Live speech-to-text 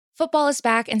Football is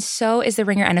back, and so is the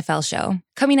Ringer NFL show.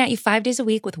 Coming at you 5 days a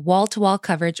week with wall-to-wall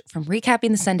coverage from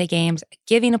recapping the Sunday games,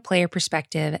 giving a player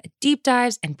perspective, deep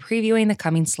dives, and previewing the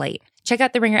coming slate. Check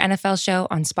out the Ringer NFL show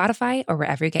on Spotify or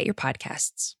wherever you get your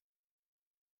podcasts.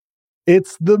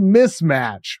 It's The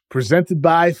Mismatch, presented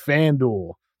by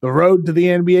FanDuel. The road to the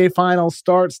NBA Finals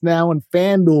starts now, and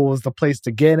FanDuel is the place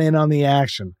to get in on the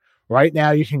action. Right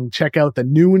now, you can check out the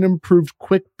new and improved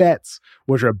Quick Bets,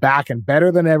 which are back and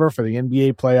better than ever for the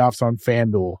NBA playoffs on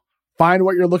FanDuel. Find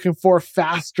what you're looking for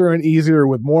faster and easier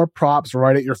with more props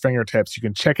right at your fingertips. You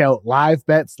can check out live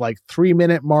bets like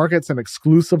 3-minute markets and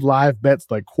exclusive live bets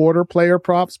like quarter player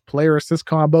props, player assist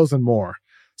combos, and more.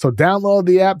 So download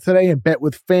the app today and bet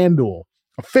with FanDuel,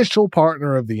 official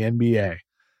partner of the NBA.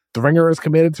 The Ringer is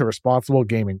committed to responsible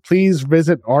gaming. Please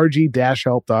visit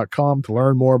rg-help.com to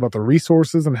learn more about the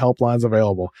resources and helplines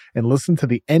available, and listen to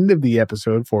the end of the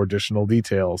episode for additional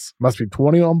details. Must be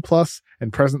 21 plus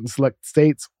and present in select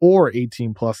states or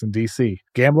 18 plus in DC.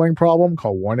 Gambling problem?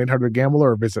 Call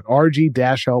 1-800-GAMBLER or visit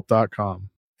rg-help.com.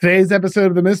 Today's episode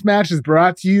of The Mismatch is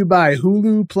brought to you by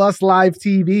Hulu Plus Live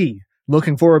TV.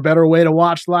 Looking for a better way to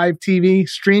watch live TV?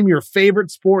 Stream your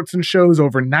favorite sports and shows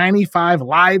over 95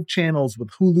 live channels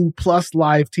with Hulu Plus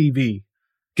Live TV.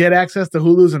 Get access to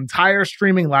Hulu's entire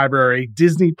streaming library,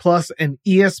 Disney Plus and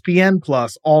ESPN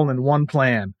Plus, all in one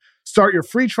plan. Start your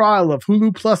free trial of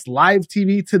Hulu Plus Live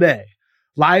TV today.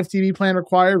 Live TV plan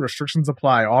required. Restrictions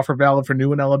apply. Offer valid for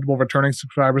new and eligible returning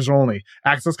subscribers only.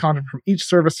 Access content from each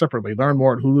service separately. Learn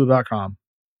more at hulu.com.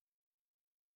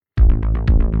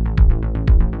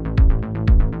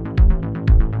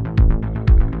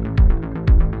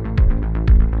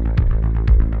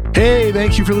 Hey,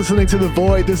 thank you for listening to The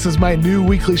Void. This is my new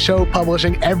weekly show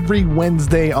publishing every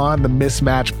Wednesday on the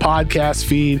Mismatch podcast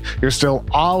feed. You're still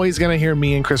always going to hear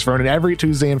me and Chris Vernon every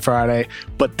Tuesday and Friday,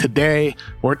 but today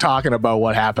we're talking about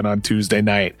what happened on Tuesday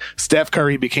night. Steph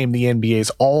Curry became the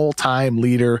NBA's all-time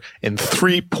leader in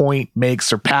three-point makes,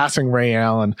 surpassing Ray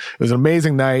Allen. It was an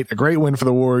amazing night, a great win for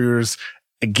the Warriors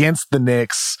against the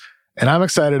Knicks. And I'm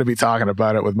excited to be talking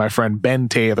about it with my friend Ben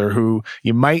Taylor, who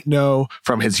you might know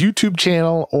from his YouTube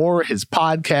channel or his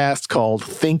podcast called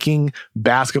Thinking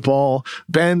Basketball.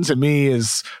 Ben, to me,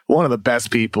 is one of the best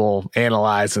people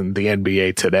analyzing the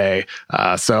NBA today.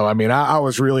 I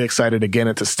was really excited to get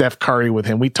into Steph Curry with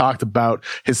him. We talked about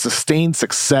his sustained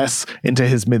success into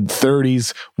his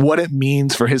mid-30s, what it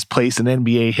means for his place in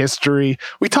NBA history.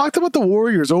 We talked about the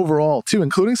Warriors overall, too,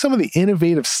 including some of the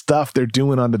innovative stuff they're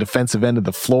doing on the defensive end of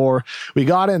the floor. We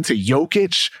got into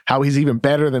Jokic, how he's even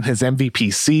better than his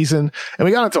MVP season. And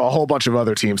we got into a whole bunch of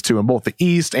other teams too, in both the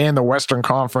East and the Western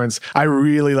Conference. I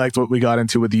really liked what we got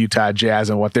into with the Utah Jazz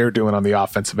and what they're doing on the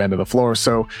offensive end of the floor.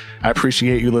 So I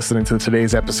appreciate you listening to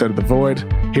today's episode of The Void.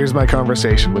 Here's my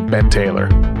conversation with Ben Taylor.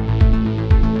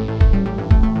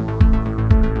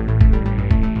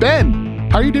 Ben,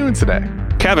 how are you doing today?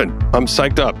 Kevin, I'm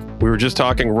psyched up. We were just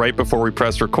talking right before we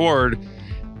pressed record.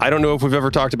 I don't know if we've ever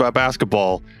talked about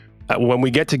basketball. When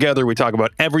we get together, we talk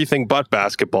about everything but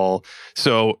basketball.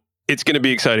 So it's going to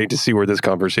be exciting to see where this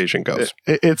conversation goes.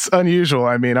 It's unusual.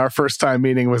 I mean, our first time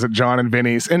meeting was at John and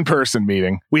Vinny's in-person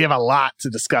meeting. We have a lot to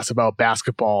discuss about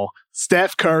basketball.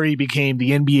 Steph Curry became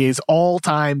the NBA's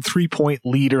all-time three-point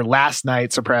leader last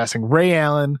night, surpassing Ray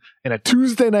Allen in a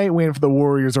Tuesday night win for the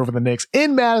Warriors over the Knicks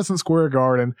in Madison Square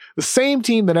Garden, the same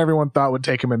team that everyone thought would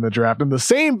take him in the draft. In the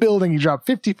same building, he dropped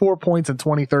 54 points in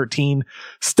 2013.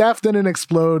 Steph didn't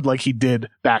explode like he did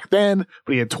back then,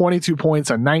 but he had 22 points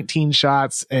on 19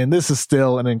 shots, and this is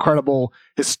still an incredible,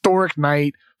 historic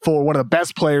night for one of the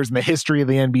best players in the history of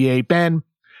the NBA. Ben,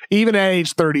 even at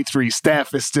age 33,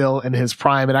 Steph is still in his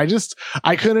prime. And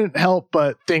I couldn't help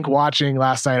but think watching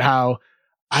last night how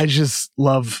I just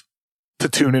love to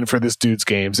tune in for this dude's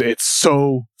games. It's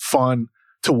so fun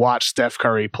to watch Steph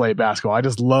Curry play basketball. I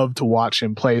just love to watch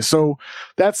him play. So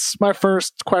that's my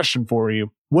first question for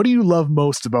you. What do you love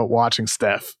most about watching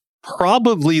Steph?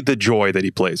 Probably the joy that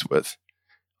he plays with.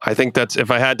 I think that's,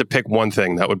 if I had to pick one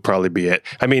thing, that would probably be it.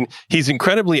 I mean, he's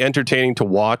incredibly entertaining to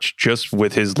watch just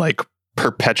with his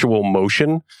perpetual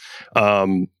motion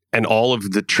and all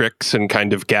of the tricks and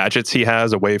kind of gadgets he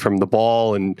has away from the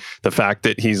ball, and the fact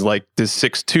that he's like this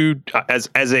 6'2",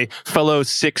 as a fellow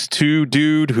 6'2"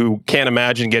 dude who can't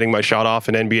imagine getting my shot off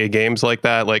in NBA games like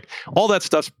that. Like, all that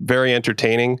stuff's very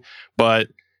entertaining, but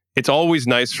it's always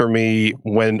nice for me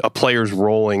when a player's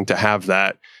rolling to have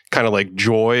that kind of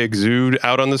joy exude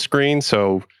out on the screen.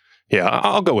 So yeah,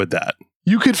 I'll go with that.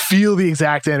 You could feel the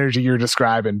exact energy you're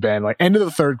describing, Ben. Like, end of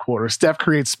the third quarter, Steph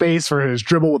creates space for his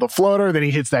dribble with a floater. Then he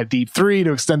hits that deep three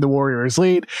to extend the Warriors'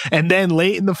 lead. And then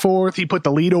late in the fourth, he put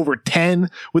the lead over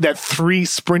 10 with that three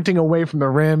sprinting away from the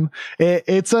rim.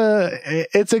 It's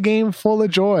a game full of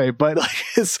joy, but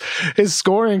like his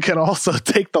scoring can also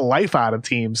take the life out of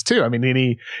teams too. I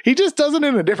mean, he just does it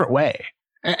in a different way.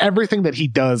 Everything that he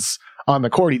does on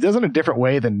the court, he does it in a different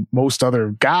way than most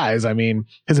other guys. I mean,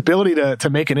 his ability to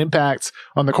make an impact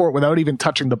on the court without even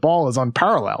touching the ball is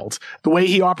unparalleled. The way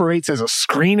he operates as a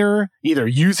screener, either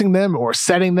using them or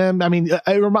setting them. I mean,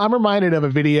 I'm reminded of a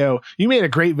video. You made a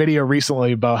great video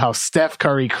recently about how Steph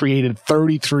Curry created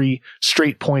 33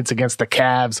 straight points against the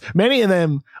Cavs. Many of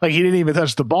them, like, he didn't even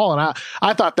touch the ball. And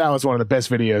I thought that was one of the best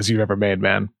videos you've ever made,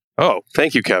 man. Oh,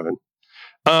 thank you, Kevin.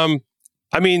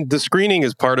 I mean, the screening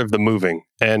is part of the moving.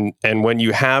 And when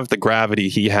you have the gravity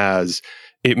he has,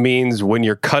 it means when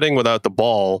you're cutting without the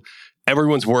ball,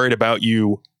 everyone's worried about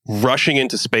you rushing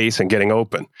into space and getting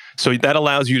open. So that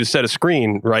allows you to set a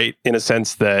screen, right? In a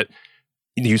sense that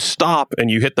you stop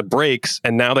and you hit the brakes,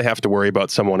 and now they have to worry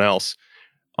about someone else.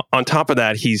 On top of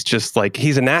that, he's just like,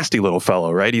 he's a nasty little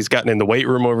fellow, right? He's gotten in the weight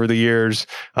room over the years.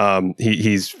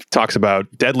 He's talks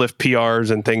about deadlift PRs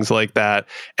and things like that.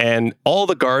 And all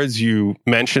the guards you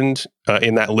mentioned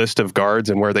in that list of guards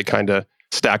and where they kind of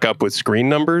stack up with screen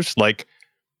numbers, like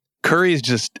Curry's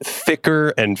just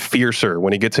thicker and fiercer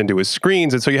when he gets into his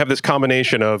screens. And so you have this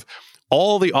combination of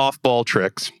all the off-ball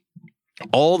tricks,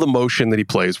 all the motion that he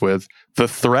plays with, the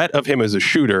threat of him as a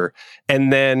shooter,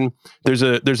 and then there's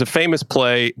a famous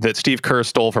play that Steve Kerr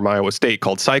stole from Iowa State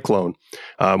called Cyclone,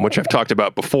 which I've talked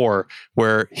about before,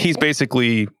 where he's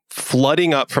basically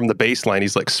flooding up from the baseline.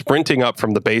 He's like sprinting up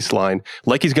from the baseline,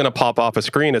 like he's going to pop off a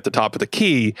screen at the top of the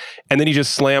key, and then he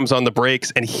just slams on the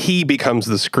brakes, and he becomes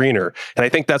the screener. And I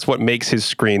think that's what makes his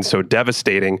screen so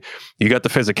devastating. You got the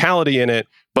physicality in it,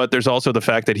 but there's also the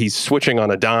fact that he's switching on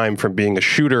a dime from being a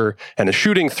shooter and a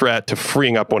shooting threat to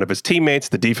freeing up one of his teammates.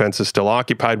 The defense is still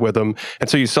occupied with him. And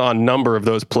so you saw a number of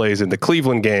those plays in the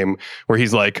Cleveland game where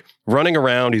he's like running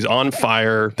around, he's on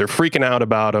fire, they're freaking out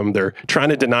about him, they're trying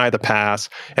to deny the pass,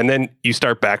 and then you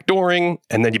start backdooring,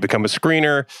 and then you become a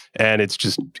screener, and it's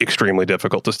just extremely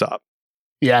difficult to stop.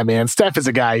 Yeah, man. Steph is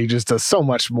a guy who just does so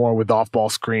much more with off-ball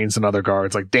screens than other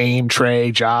guards like Dame, Trey,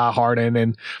 Ja, Harden,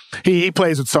 and he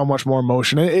plays with so much more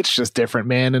motion. It's just different,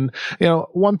 man. And, you know,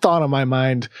 one thought on my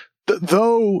mind,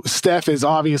 though Steph is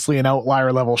obviously an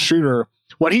outlier level shooter,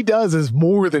 what he does is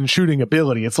more than shooting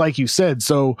ability. It's like you said.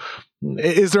 So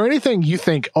is there anything you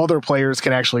think other players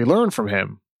can actually learn from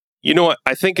him? You know what?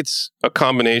 I think it's a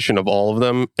combination of all of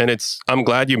them. And I'm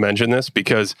glad you mentioned this,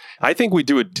 because I think we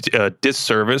do a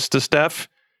disservice to Steph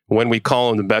when we call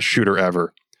him the best shooter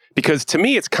ever. Because to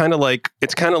me, it's kind of like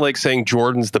saying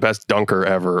Jordan's the best dunker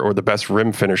ever or the best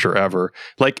rim finisher ever.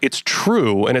 Like, it's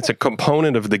true, and it's a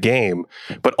component of the game.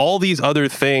 But all these other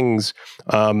things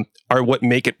are what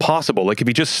make it possible. Like, if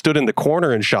he just stood in the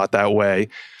corner and shot that way,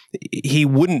 he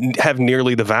wouldn't have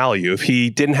nearly the value. If he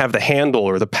didn't have the handle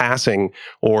or the passing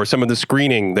or some of the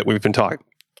screening that we've been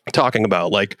talking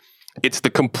about. Like, it's the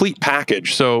complete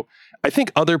package. So I think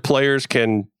other players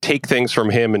can take things from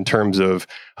him in terms of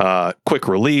quick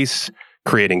release,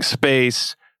 creating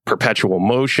space, perpetual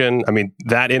motion. I mean,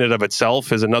 that in and of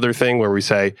itself is another thing where we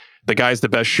say the guy's the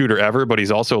best shooter ever, but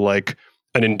he's also like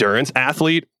an endurance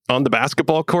athlete on the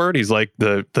basketball court. He's like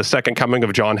the second coming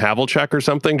of John Havlicek or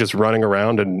something, just running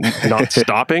around and not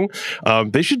stopping.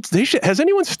 They should. Has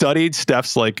anyone studied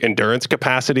Steph's like endurance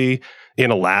capacity in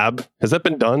a lab? Has that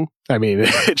been done? I mean,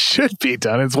 it should be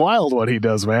done. It's wild what he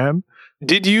does, man.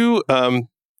 Did you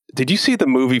see the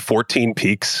movie 14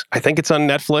 Peaks? I think it's on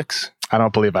Netflix. I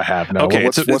don't believe I have. No. Okay,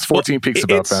 what's 14 Peaks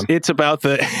about, Ben? It's about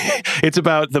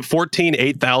the 14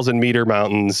 8,000 meter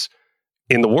mountains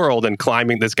in the world and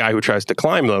climbing this guy who tries to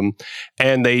climb them.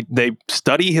 And they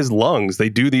study his lungs. They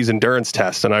do these endurance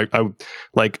tests. And I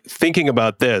like thinking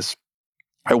about this.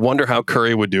 I wonder how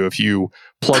Curry would do if you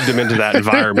plugged him into that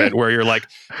environment where you're like,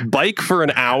 bike for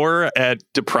an hour at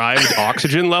deprived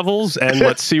oxygen levels and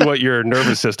let's see what your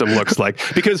nervous system looks like.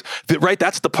 Because, right,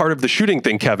 that's the part of the shooting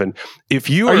thing, Kevin. If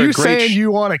you are you saying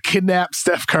you want to kidnap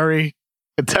Steph Curry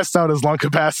and test out his lung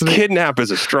capacity? Kidnap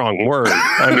is a strong word.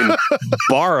 I mean,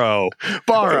 borrow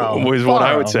was what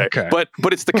I would say. Okay. But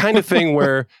it's the kind of thing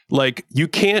where, like, you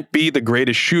can't be the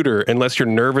greatest shooter unless your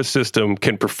nervous system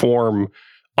can perform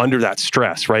under that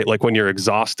stress, right? Like when you're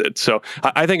exhausted. So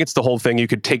I think it's the whole thing. You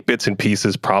could take bits and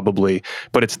pieces probably,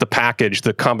 but it's the package,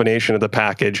 the combination of the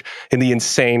package and the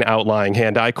insane outlying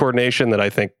hand-eye coordination that I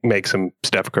think makes him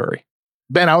Steph Curry.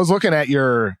 Ben, I was looking at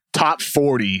your top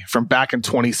 40 from back in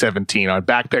 2017 on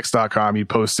backpicks.com. You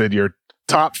posted your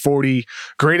top 40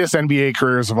 greatest NBA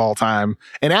careers of all time.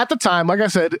 And at the time, like I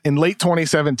said, in late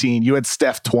 2017, you had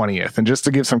Steph 20th. And just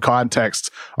to give some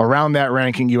context around that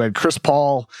ranking, you had Chris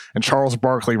Paul and Charles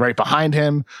Barkley right behind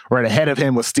him. Right ahead of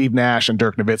him was Steve Nash and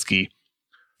Dirk Nowitzki.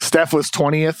 Steph was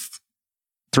 20th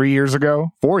 4 years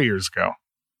ago.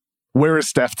 Where is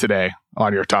Steph today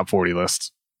on your top 40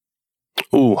 list?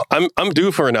 Ooh, I'm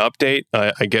due for an update.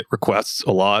 I get requests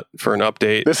a lot for an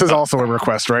update. This is also a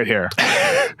request right here.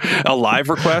 A live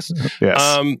request? Yes.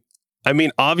 I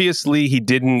mean, obviously he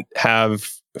didn't have,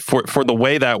 for the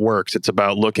way that works, it's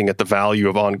about looking at the value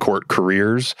of on-court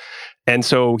careers. And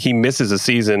so he misses a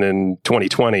season in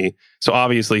 2020. So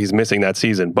obviously he's missing that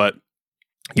season. But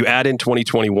you add in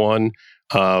 2021,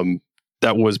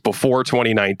 that was before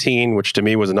 2019, which to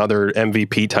me was another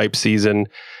MVP type season.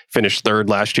 Finished third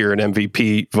last year in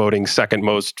MVP voting, second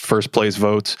most first place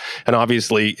votes. And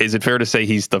obviously, is it fair to say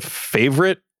he's the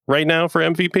favorite right now for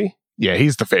MVP? Yeah,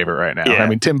 he's the favorite right now. Yeah, I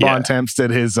mean, Tim Bontemps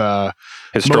did his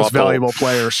most valuable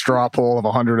player straw poll of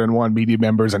 101 media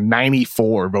members, and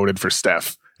 94 voted for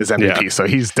Steph as MVP. Yeah. So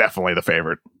he's definitely the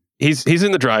favorite. He's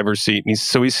in the driver's seat, and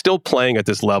he's still playing at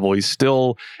this level. He's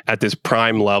still at this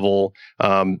prime level,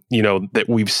 that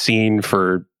we've seen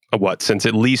for since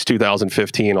at least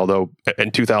 2015. Although in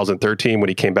 2013, when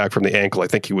he came back from the ankle, I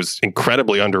think he was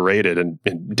incredibly underrated and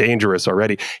dangerous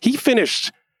already. He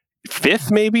finished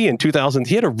fifth, maybe in 2000.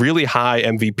 He had a really high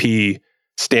MVP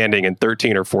standing in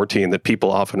 13 or 14 that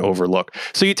people often overlook.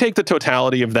 So you take the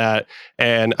totality of that,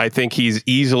 and I think he's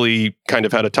easily kind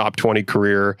of had a top 20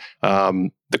 career.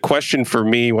 The question for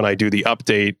me when I do the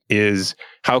update is,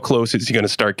 how close is he going to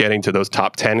start getting to those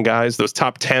top 10 guys? Those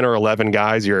top 10 or 11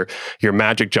 guys, your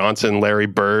Magic Johnson, Larry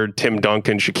Bird, Tim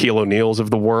Duncan, Shaquille O'Neal's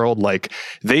of the world. Like,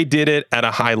 they did it at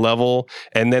a high level,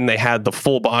 and then they had the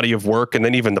full body of work, and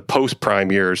then even the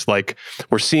post-prime years. Like,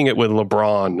 we're seeing it with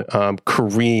LeBron,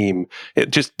 Kareem,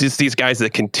 just these guys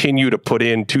that continue to put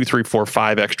in 2, 3, 4,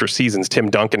 5 extra seasons. Tim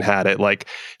Duncan had it. Like,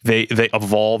 they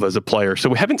evolve as a player. So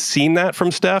we haven't seen that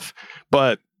from Steph,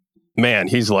 but man,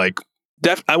 he's like,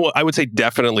 I would say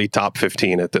definitely top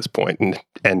 15 at this point,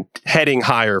 and heading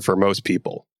higher for most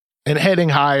people. And heading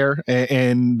higher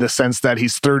in the sense that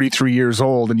he's 33 years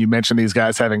old, and you mentioned these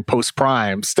guys having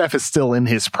post-prime. Steph is still in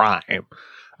his prime.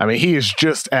 I mean, he is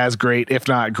just as great, if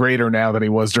not greater now than he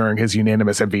was during his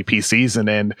unanimous MVP season.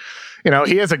 And,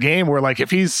 he has a game where, like, if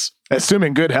he's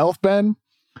assuming good health, Ben,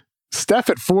 Steph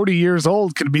at 40 years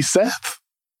old could be Seth.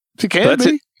 He can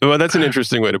be. Well, that's an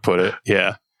interesting way to put it.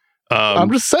 Yeah.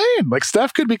 I'm just saying, like,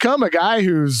 Steph could become a guy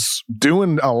who's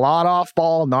doing a lot off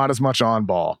ball, not as much on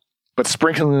ball, but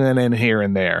sprinkling it in here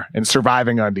and there and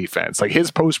surviving on defense. Like,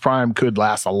 his post prime could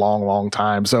last a long, long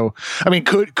time. So, I mean,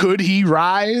 could he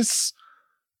rise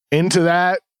into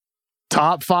that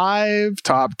top 5,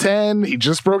 top 10? He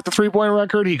just broke the 3-point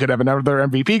record. He could have another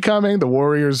MVP coming. The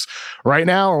Warriors right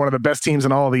now are one of the best teams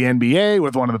in all of the NBA,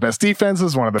 with one of the best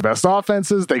defenses, one of the best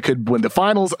offenses. They could win the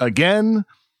finals again.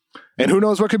 And who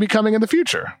knows what could be coming in the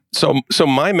future. So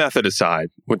my method aside,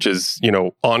 which is,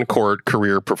 on-court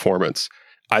career performance,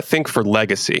 I think for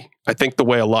legacy, I think the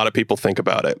way a lot of people think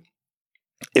about it,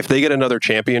 if they get another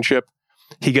championship,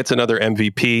 he gets another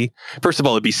MVP. First of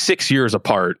all, it'd be 6 years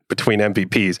apart between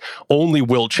MVPs. Only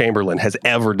Wilt Chamberlain has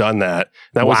ever done that.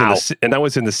 That was that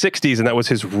was in the 60s, and that was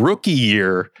his rookie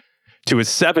year to his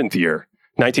 7th year,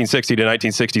 1960 to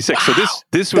 1966. Wow.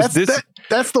 So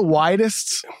that's the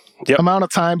widest amount of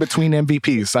time between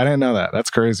MVPs. I didn't know that. That's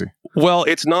crazy. Well,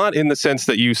 it's not in the sense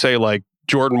that you say, like,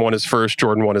 Jordan won his first,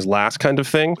 Jordan won his last kind of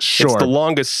thing. Sure. It's the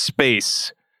longest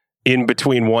space in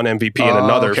between one MVP and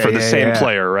another for the same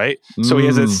player, right? So he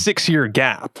has a 6-year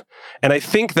gap. And I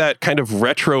think that kind of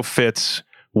retrofits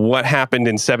what happened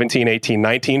in 17, 18,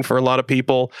 19 for a lot of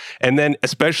people. And then,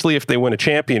 especially if they win a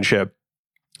championship,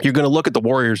 you're going to look at the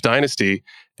Warriors dynasty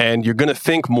and you're going to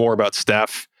think more about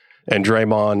Steph and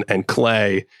Draymond and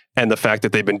Clay, and the fact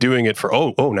that they've been doing it for,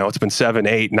 now it's been 7,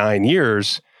 8, 9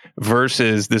 years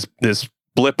versus this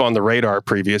blip on the radar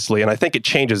previously. And I think it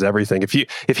changes everything.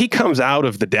 If he comes out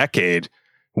of the decade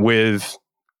with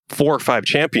 4 or 5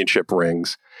 championship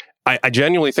rings, I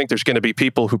genuinely think there's going to be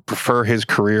people who prefer his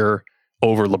career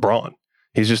over LeBron.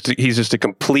 He's just a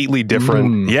completely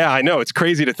different. Yeah, I know, it's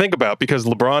crazy to think about because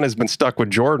LeBron has been stuck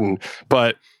with Jordan,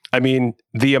 but I mean,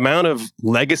 the amount of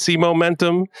legacy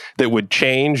momentum that would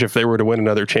change if they were to win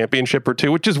another championship or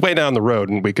two, which is way down the road,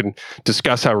 and we can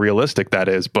discuss how realistic that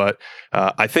is. But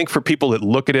I think for people that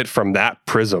look at it from that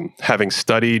prism, having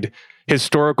studied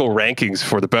historical rankings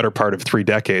for the better part of 3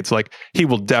 decades, like, he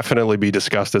will definitely be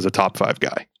discussed as a top 5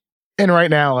 guy. And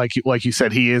right now, like you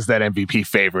said, he is that MVP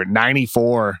favorite.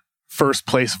 94 first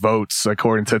place votes,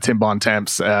 according to Tim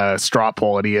Bontemps' straw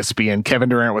poll at ESPN. Kevin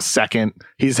Durant was second.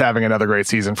 He's having another great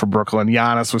season for Brooklyn.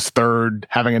 Giannis was third,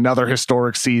 having another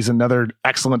historic season, another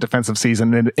excellent defensive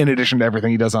season, in addition to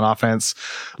everything he does on offense.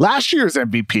 Last year's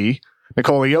MVP,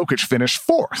 Nikola Jokic, finished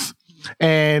fourth.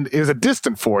 And it was a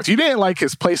distant fourth. You didn't like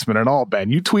his placement at all, Ben.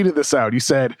 You tweeted this out. You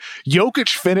said, Jokic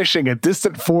finishing a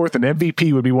distant fourth and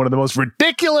MVP would be one of the most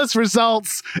ridiculous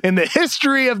results in the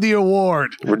history of the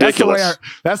award. Ridiculous.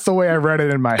 That's the way I read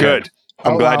it in my head. Good.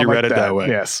 I'm glad you read it that way.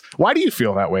 Yes. Why do you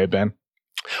feel that way, Ben?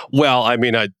 Well, I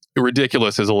mean,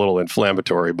 ridiculous is a little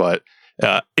inflammatory, but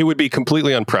it would be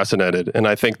completely unprecedented. And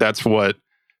I think that's what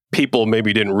people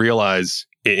maybe didn't realize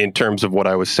in terms of what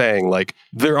I was saying. Like,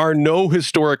 there are no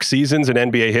historic seasons in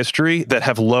NBA history that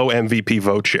have low MVP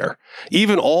vote share.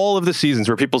 Even all of the seasons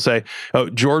where people say, oh,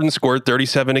 Jordan scored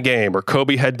 37 a game, or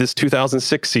Kobe had this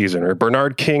 2006 season, or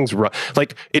Bernard King's run.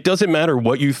 Like, it doesn't matter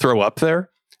what you throw up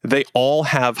there. They all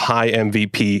have high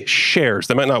MVP shares.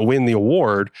 They might not win the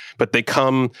award, but they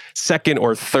come second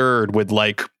or third with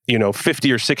 50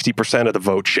 or 60% of the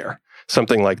vote share,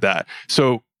 something like that.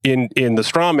 So in the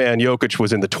straw man, Jokic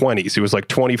was in the 20s. He was like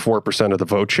 24% of the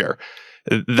vote share.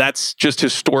 That's just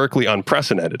historically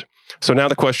unprecedented. So now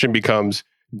the question becomes,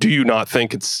 do you not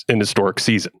think it's an historic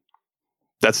season?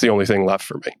 That's the only thing left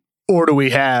for me. Or do we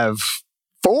have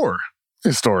 4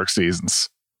 historic seasons?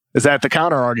 Is that the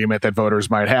counter argument that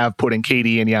voters might have, putting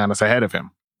KD and Giannis ahead of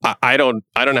him? I don't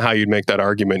know how you'd make that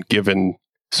argument given.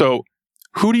 So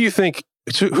who do you think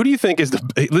is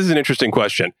this is an interesting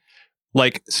question.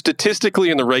 Like, statistically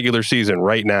in the regular season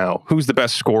right now, who's the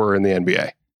best scorer in the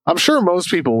NBA? I'm sure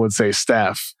most people would say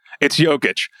Steph. It's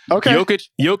Jokic. Okay.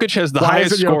 Jokic has the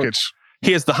highest score.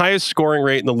 He has the highest scoring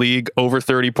rate in the league, over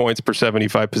 30 points per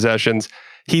 75 possessions.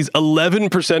 He's 11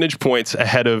 percentage points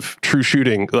ahead of true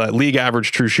shooting, league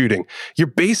average true shooting. You're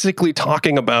basically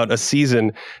talking about a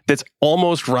season that's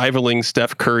almost rivaling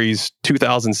Steph Curry's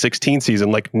 2016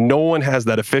 season. Like, no one has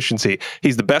that efficiency.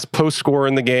 He's the best post scorer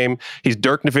in the game. He's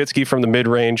Dirk Nowitzki from the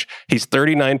mid-range. He's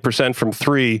 39% from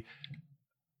three.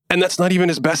 And that's not even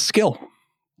his best skill.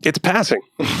 It's passing.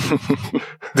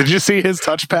 Did you see his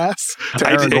touch pass to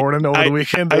Aaron Gordon over the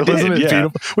weekend? Wasn't it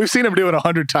beautiful? We've seen him do it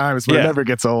 100 times, but it never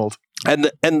gets old.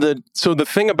 So the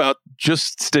thing about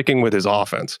just sticking with his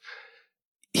offense,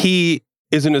 he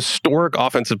is an historic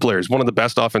offensive player. He's one of the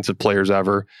best offensive players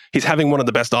ever. He's having one of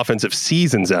the best offensive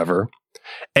seasons ever.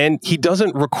 And he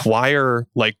doesn't require,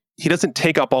 he doesn't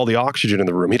take up all the oxygen in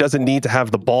the room. He doesn't need to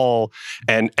have the ball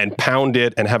and pound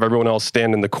it and have everyone else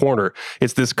stand in the corner.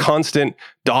 It's this constant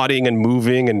dotting and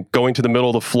moving and going to the middle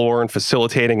of the floor and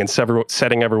facilitating and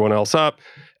setting everyone else up.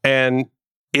 And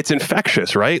it's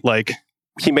infectious, right? Like,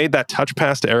 he made that touch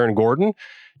pass to Aaron Gordon.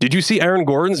 Did you see Aaron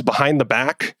Gordon's behind the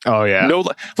back? Oh, yeah. No,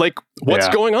 what's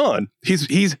going on? He's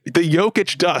the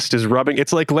Jokic dust is rubbing.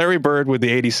 It's like Larry Bird with the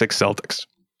 86 Celtics.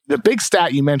 The big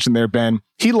stat you mentioned there, Ben,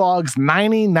 he logs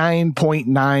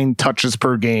 99.9 touches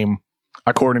per game,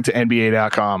 according to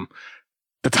NBA.com.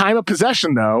 The time of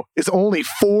possession, though, is only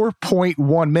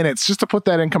 4.1 minutes. Just to put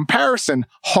that in comparison,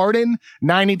 Harden,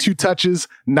 92 touches,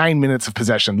 9 minutes of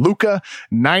possession. Luka,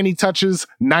 90 touches,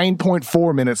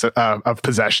 9.4 minutes of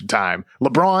possession time.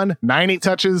 LeBron, 90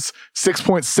 touches,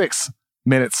 6.6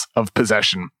 minutes of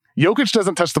possession. Jokic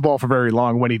doesn't touch the ball for very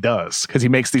long when he does, because he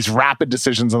makes these rapid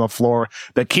decisions on the floor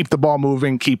that keep the ball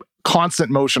moving, keep constant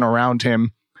motion around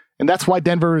him. And that's why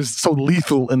Denver is so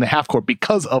lethal in the half court,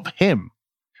 because of him.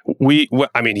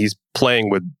 He's playing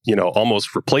with,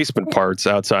 almost replacement parts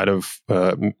outside of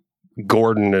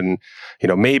Gordon and,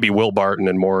 maybe Will Barton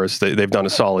and Morris. They've done a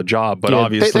solid job, but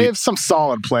obviously they have some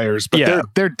solid players, but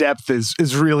their depth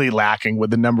is really lacking with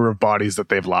the number of bodies that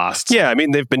they've lost. Yeah, I mean,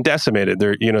 they've been decimated.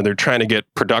 They're trying to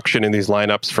get production in these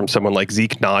lineups from someone like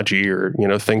Zeke Naji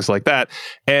or, things like that.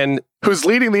 And who's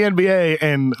leading the NBA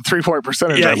in 3-point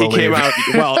percentage, I believe. He came out.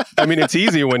 Well, I mean, it's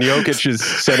easy when Jokic is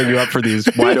setting you up for these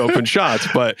wide open shots,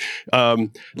 but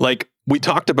we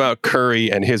talked about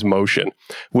Curry and his motion.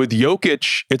 With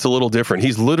Jokic, it's a little different.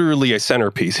 He's literally a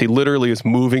centerpiece. He literally is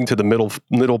moving to the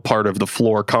middle part of the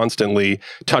floor constantly,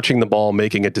 touching the ball,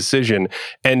 making a decision.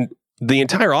 And the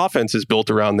entire offense is built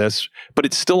around this, but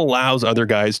it still allows other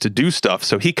guys to do stuff.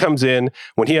 So he comes in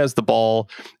when he has the ball.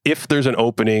 If there's an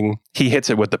opening, he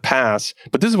hits it with the pass.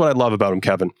 But this is what I love about him,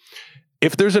 Kevin.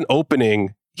 If there's an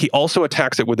opening, he also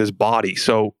attacks it with his body.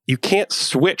 So you can't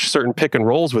switch certain pick and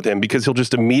rolls with him because he'll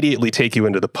just immediately take you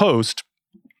into the post.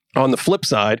 On the flip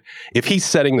side, if he's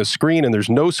setting the screen and there's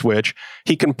no switch,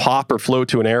 he can pop or flow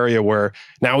to an area where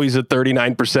now he's a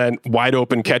 39% wide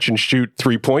open catch and shoot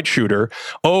 3-point shooter.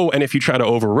 Oh, and if you try to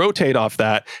over rotate off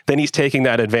that, then he's taking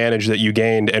that advantage that you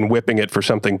gained and whipping it for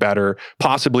something better,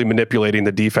 possibly manipulating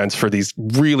the defense for these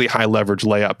really high leverage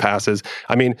layup passes.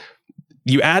 I mean,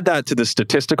 you add that to the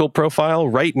statistical profile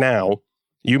right now,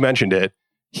 you mentioned it,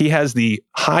 he has the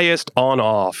highest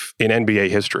on-off in NBA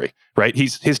history, right?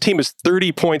 His team is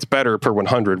 30 points better per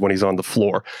 100 when he's on the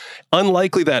floor.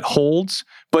 Unlikely that holds,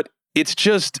 but it's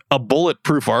just a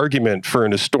bulletproof argument for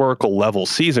an historical level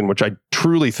season, which I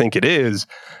truly think it is.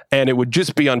 And it would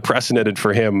just be unprecedented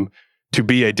for him to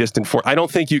be a distant fourth. I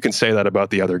don't think you can say that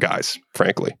about the other guys,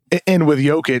 frankly. And with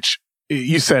Jokic,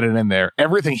 you said it in there,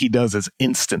 everything he does is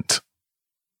instant.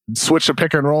 Switch to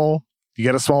pick and roll. You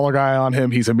get a smaller guy on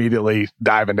him, he's immediately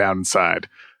diving down inside.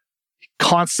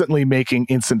 Constantly making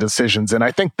instant decisions. And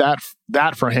I think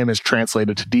that for him is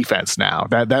translated to defense now.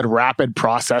 That rapid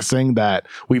processing that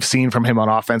we've seen from him on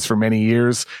offense for many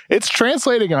years, it's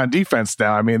translating on defense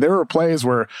now. I mean, there were plays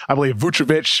where I believe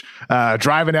Vucevic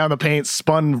driving down the paint,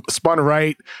 spun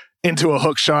right into a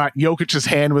hook shot. Jokic's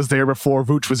hand was there before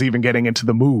Vuce was even getting into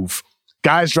the move.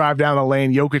 Guys drive down the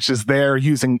lane. Jokic is there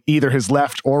using either his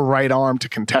left or right arm to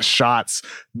contest shots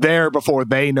there before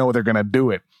they know they're going to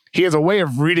do it. He has a way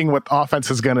of reading what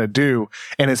offense is going to do,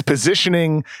 and his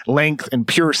positioning, length, and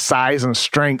pure size and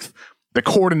strength, the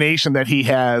coordination that he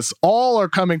has, all are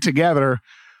coming together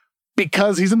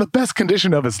because he's in the best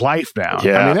condition of his life now.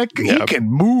 Yeah, I mean, he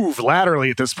can move laterally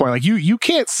at this point. Like you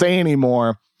can't say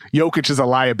anymore, Jokic is a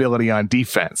liability on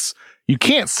defense. You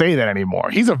can't say that anymore.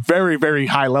 He's a very, very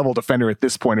high-level defender at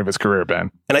this point of his career, Ben.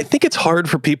 And I think it's hard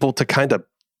for people to kind of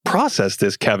process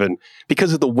this, Kevin,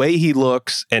 because of the way he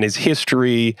looks and his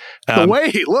history. The way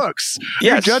he looks?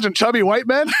 Yes. You're judging chubby white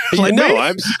men? Like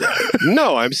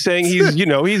I'm saying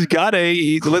he's got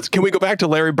can we go back to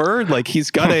Larry Bird? Like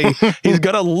he's got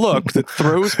a look that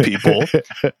throws people.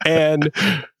 And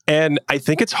I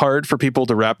think it's hard for people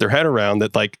to wrap their head around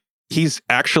that, like, he's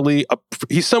actually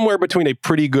he's somewhere between a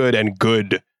pretty good and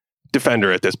good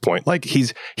defender at this point. Like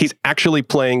he's actually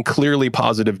playing clearly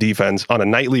positive defense on a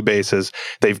nightly basis.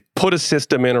 They've put a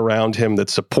system in around him that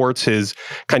supports his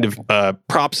kind of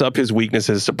props up his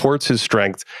weaknesses, supports his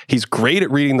strengths. He's great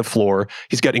at reading the floor.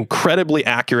 He's got incredibly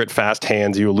accurate fast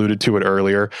hands. You alluded to it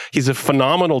earlier. He's a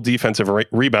phenomenal defensive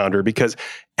rebounder because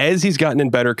as he's gotten in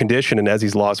better condition and as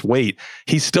he's lost weight,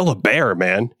 he's still a bear,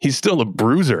 man. He's still a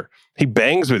bruiser. He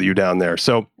bangs with you down there.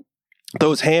 So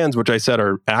those hands, which I said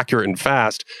are accurate and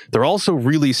fast, they're also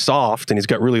really soft, and he's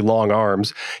got really long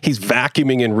arms. He's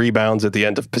vacuuming in rebounds at the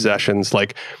end of possessions.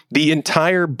 Like the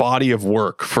entire body of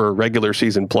work for a regular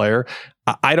season player,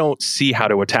 I don't see how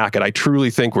to attack it. I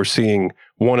truly think we're seeing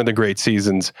one of the great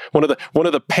seasons, one of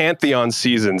the pantheon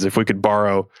seasons, if we could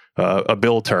borrow a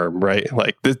Bill term, right?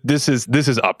 Like this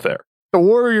is up there. The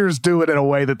Warriors do it in a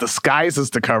way that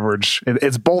disguises the coverage.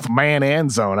 It's both man and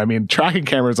zone. I mean, tracking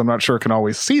cameras, I'm not sure, can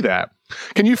always see that.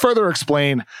 Can you further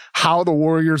explain how the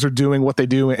Warriors are doing what they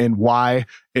do and why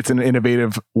it's an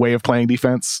innovative way of playing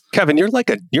defense? Kevin, you're like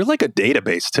a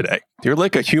database today. You're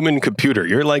like a human computer.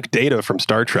 You're like Data from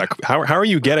Star Trek. How are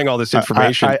you getting all this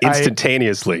information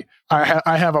instantaneously?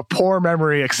 I have a poor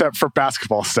memory except for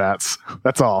basketball stats.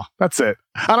 That's all. That's it.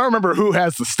 I don't remember who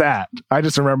has the stat. I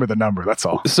just remember the number. That's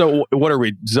all. So what are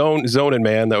we? Zone and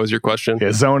man? That was your question?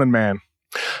 Yeah, zone and man.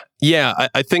 Yeah,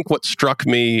 I think what struck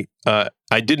me,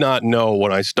 I did not know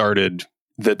when I started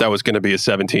that was going to be a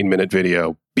 17-minute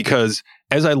video, because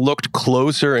as I looked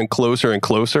closer and closer and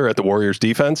closer at the Warriors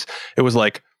defense, it was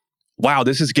like, wow,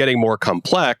 this is getting more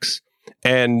complex.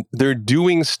 And they're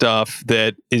doing stuff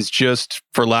that is just,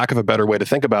 for lack of a better way to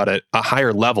think about it, a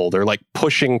higher level. They're like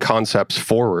pushing concepts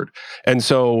forward. And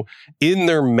so in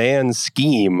their man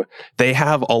scheme, they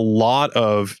have a lot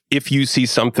of, if you see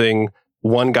something,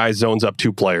 one guy zones up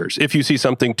two players. If you see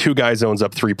something, two guys zones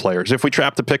up three players. If we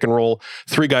trap the pick and roll,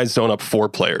 three guys zone up four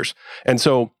players. And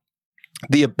so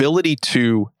the ability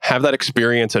to have that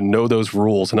experience and know those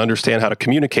rules and understand how to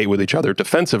communicate with each other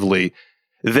defensively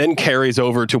then carries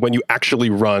over to when you actually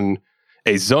run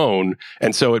a zone.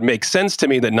 And so it makes sense to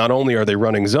me that not only are they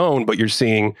running zone, but you're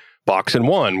seeing box and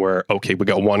one where, okay, we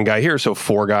got one guy here, so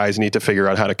four guys need to figure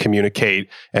out how to communicate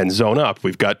and zone up.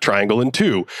 We've got triangle and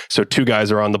two, so two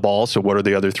guys are on the ball, so what do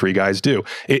the other three guys do?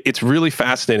 It's really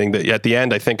fascinating that at the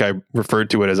end, I think I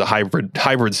referred to it as a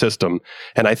hybrid system,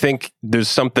 and I think there's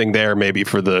something there maybe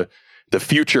for the the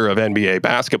future of NBA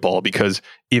basketball, because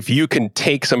if you can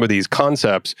take some of these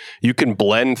concepts, you can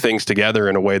blend things together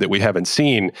in a way that we haven't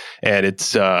seen. And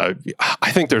it's, I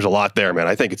think there's a lot there, man.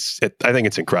 I think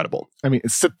it's incredible. I mean,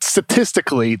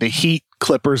 statistically, the Heat,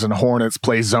 Clippers, and Hornets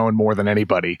play zone more than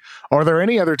anybody. Are there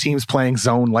any other teams playing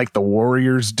zone like the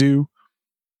Warriors do?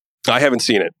 I haven't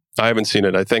seen it.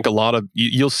 I think a lot of,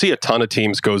 you'll see a ton of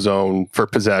teams go zone for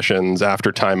possessions,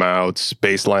 after timeouts,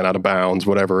 baseline out of bounds,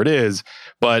 whatever it is.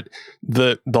 But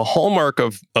the hallmark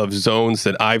of zones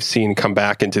that I've seen come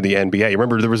back into the NBA,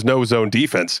 remember there was no zone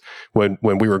defense when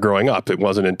we were growing up. It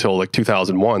wasn't until like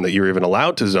 2001 that you were even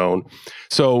allowed to zone.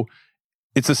 So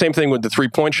it's the same thing with the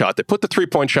three-point shot. They put the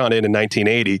three-point shot in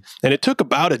 1980, and it took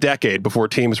about a decade before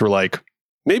teams were like,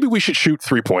 maybe we should shoot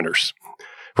three-pointers.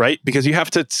 Right? Because you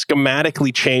have to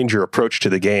schematically change your approach to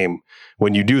the game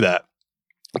when you do that.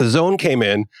 The zone came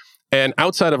in, and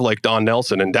outside of like Don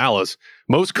Nelson in Dallas,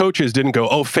 most coaches didn't go,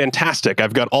 oh, fantastic.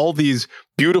 I've got all these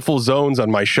beautiful zones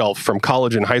on my shelf from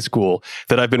college and high school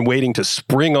that I've been waiting to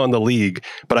spring on the league,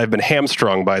 but I've been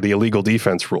hamstrung by the illegal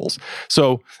defense rules.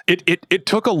 So it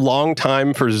took a long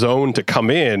time for zone to come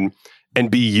in and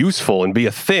be useful and be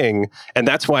a thing. And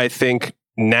that's why I think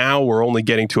now we're only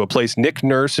getting to a place. Nick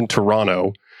Nurse in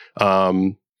Toronto,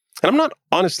 and I'm not,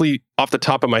 honestly, off the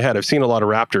top of my head, I've seen a lot of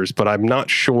Raptors, but I'm not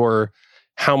sure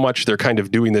how much they're kind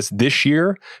of doing this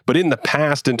year. But in the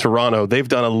past in Toronto, they've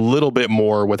done a little bit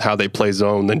more with how they play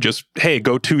zone than just, hey,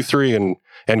 go 2-3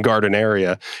 and guard an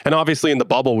area. And obviously in the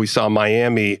bubble, we saw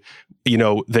Miami,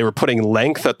 they were putting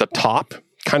length at the top.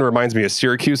 Kind of reminds me of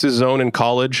Syracuse's zone in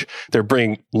college. They're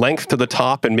bringing length to the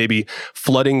top and maybe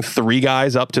flooding three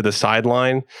guys up to the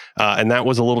sideline. And that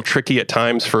was a little tricky at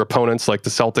times for opponents like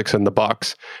the Celtics and the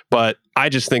Bucks. But I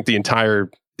just think the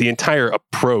entire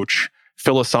approach,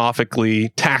 philosophically,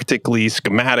 tactically,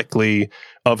 schematically,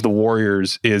 of the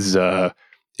Warriors is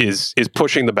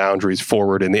pushing the boundaries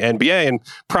forward in the NBA, and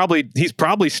he's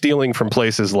probably stealing from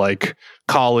places like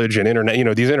college and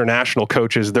internet. These international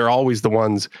coaches, they're always the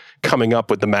ones coming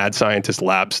up with the mad scientist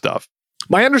lab stuff.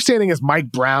 My understanding is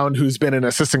Mike Brown, who's been an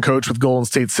assistant coach with Golden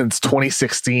State since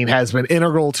 2016, has been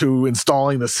integral to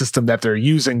installing the system that they're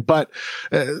using. But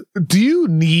do you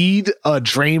need a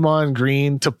Draymond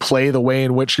Green to play the way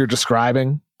in which you're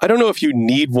describing? I don't know if you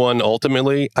need one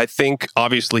ultimately. I think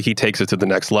obviously he takes it to the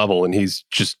next level, and he's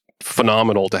just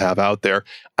phenomenal to have out there.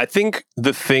 I think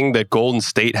the thing that Golden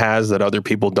State has that other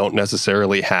people don't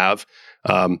necessarily have,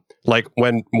 like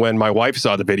when my wife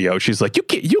saw the video, she's like,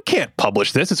 you can't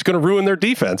publish this. It's going to ruin their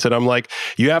defense. And I'm like,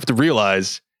 you have to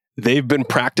realize they've been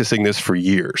practicing this for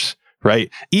years.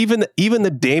 Right? Even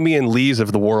the Damian Lees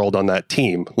of the world on that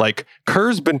team, like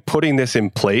Kerr's been putting this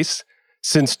in place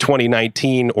since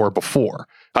 2019 or before.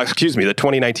 The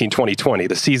 2019-2020,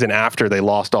 the season after they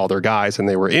lost all their guys and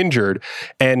they were injured.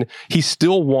 And he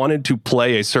still wanted to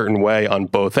play a certain way on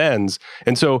both ends.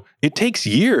 And so it takes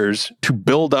years to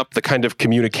build up the kind of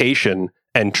communication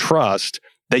and trust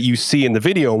that you see in the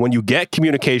video. When you get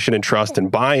communication and trust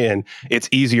and buy-in, it's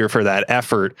easier for that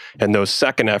effort and those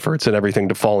second efforts and everything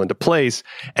to fall into place.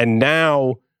 And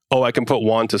now, I can put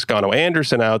Juan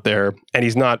Toscano-Anderson out there, and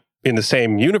he's not in the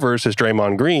same universe as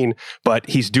Draymond Green, but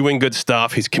he's doing good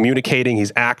stuff. He's communicating,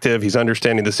 he's active, he's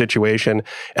understanding the situation.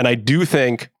 And I do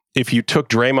think if you took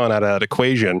Draymond out of that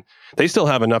equation, they still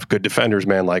have enough good defenders,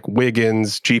 man, like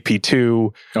Wiggins,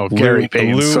 GP2. Oh, Gary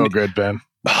Payton's so good, Ben.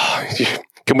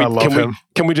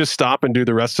 Can we just stop and do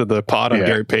the rest of the pod on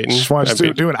Gary Payton? Just want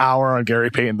to do an hour on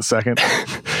Gary Payton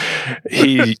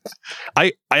II.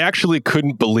 I actually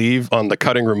couldn't believe on the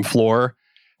cutting room floor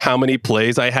how many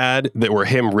plays I had that were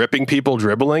him ripping people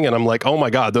dribbling, and I'm like, oh my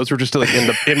god, those were just like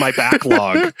in my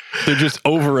backlog. They're just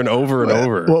over and over and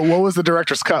over. Well, what was the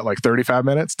director's cut? Like 35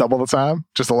 minutes, double the time?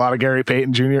 Just a lot of Gary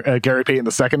Payton Gary Payton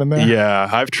II in there. Yeah,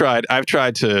 I've tried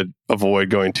to avoid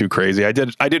going too crazy. I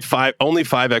did only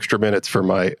 5 extra minutes for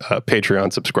my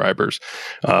Patreon subscribers,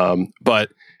 but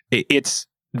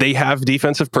they have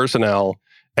defensive personnel.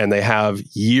 And they have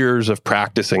years of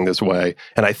practicing this way.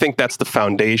 And I think that's the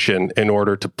foundation in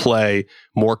order to play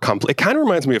more complex. It kind of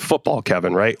reminds me of football,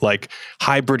 Kevin, right? Like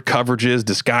hybrid coverages,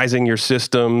 disguising your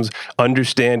systems,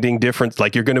 understanding different,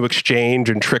 like you're going to exchange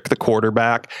and trick the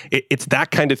quarterback. It's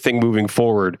that kind of thing moving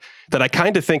forward that I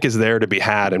kind of think is there to be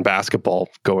had in basketball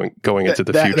going into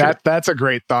the future. That's a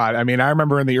great thought. I mean, I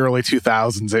remember in the early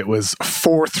 2000s, it was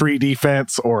 4-3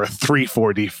 defense or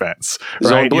 3-4 defense.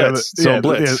 Zone blitz. Zone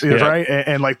blitz. Right?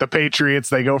 And like the Patriots,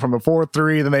 they go from a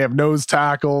 4-3, then they have nose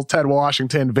tackle, Ted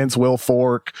Washington, Vince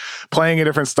Wilfork, playing a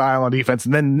different style on defense,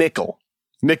 and then nickel.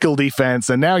 nickel defense,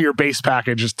 and now your base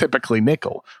package is typically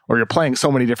nickel, or you're playing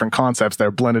so many different concepts that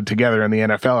are blended together in the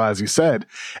NFL, as you said.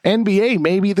 NBA,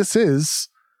 maybe this is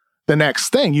the next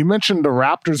thing. You mentioned the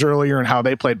Raptors earlier and how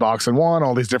they played box and one,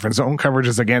 all these different zone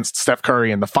coverages against Steph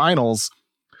Curry in the finals.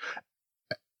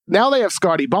 Now they have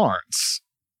Scotty Barnes,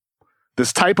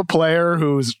 this type of player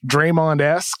who's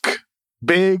Draymond-esque,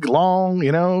 big, long,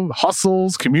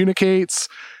 hustles, communicates.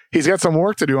 He's got some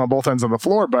work to do on both ends of the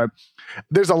floor, but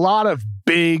there's a lot of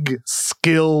big,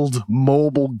 skilled,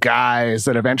 mobile guys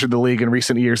that have entered the league in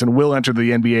recent years and will enter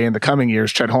the NBA in the coming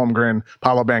years. Chet Holmgren,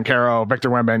 Paolo Banchero, Victor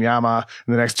Wembanyama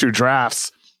in the next 2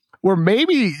 drafts. Where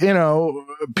maybe,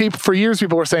 people for years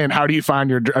people were saying, how do you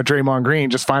find a Draymond Green?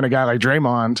 Just find a guy like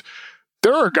Draymond.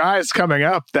 There are guys coming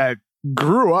up that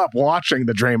grew up watching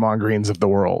the Draymond Greens of the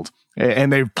world,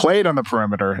 and they've played on the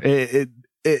perimeter.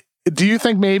 Do you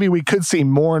think maybe we could see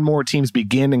more and more teams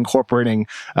begin incorporating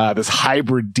this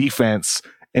hybrid defense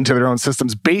into their own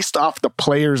systems based off the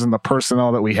players and the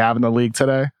personnel that we have in the league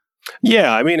today?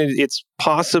 Yeah, I mean, it's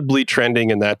possibly trending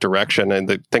in that direction.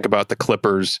 And think about the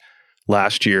Clippers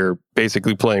last year,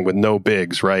 basically playing with no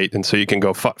bigs, right? And so you can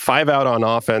go 5 out on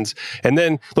offense. And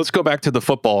then let's go back to the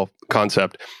football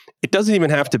concept. It doesn't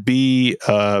even have to be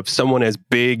someone as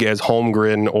big as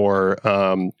Holmgren or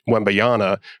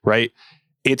Wembanyama, right?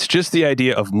 It's just the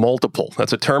idea of multiple.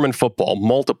 That's a term in football,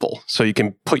 multiple. So you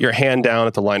can put your hand down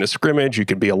at the line of scrimmage. You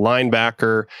can be a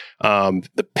linebacker.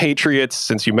 The Patriots,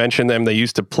 since you mentioned them, they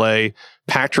used to play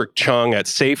Patrick Chung at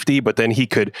safety, but then he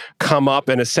could come up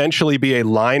and essentially be a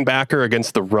linebacker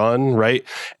against the run, right?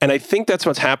 And I think that's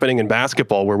what's happening in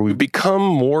basketball, where we've become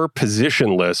more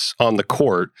positionless on the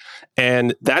court.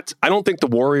 And I don't think the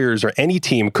Warriors or any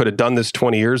team could have done this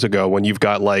 20 years ago when you've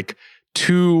got like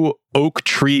 2 oak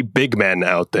tree big men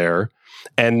out there,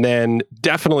 and then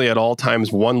definitely at all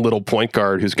times 1 little point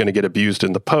guard who's going to get abused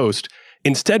in the post.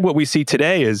 Instead, what we see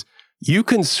today is you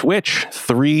can switch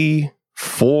 3,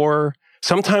 4,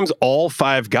 sometimes all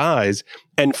 5 guys,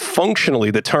 and functionally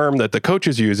the term that the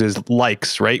coaches use is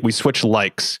likes, right? We switch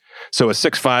likes. So a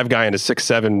 6'5" guy and a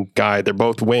 6'7" guy, they're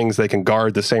both wings, they can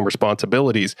guard the same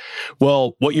responsibilities.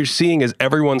 Well, what you're seeing is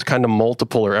everyone's kind of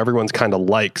multiple, or everyone's kind of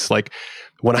likes. Like,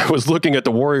 when I was looking at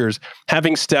the Warriors,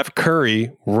 having Steph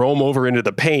Curry roam over into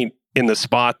the paint in the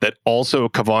spot that also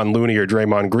Kevon Looney or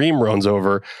Draymond Green runs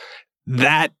over,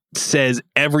 that says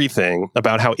everything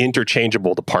about how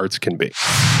interchangeable the parts can be.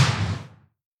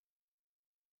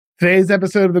 Today's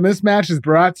episode of The Mismatch is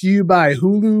brought to you by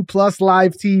Hulu Plus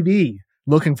Live TV.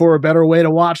 Looking for a better way to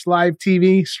watch live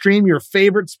TV? Stream your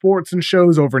favorite sports and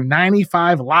shows over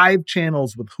 95 live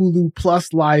channels with Hulu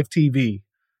Plus Live TV.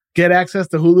 Get access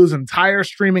to Hulu's entire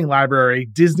streaming library,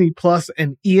 Disney Plus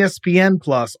and ESPN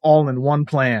Plus, all in one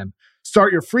plan.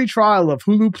 Start your free trial of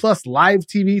Hulu Plus Live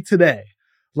TV today.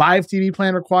 Live TV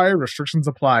plan required. Restrictions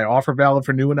apply. Offer valid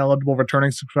for new and eligible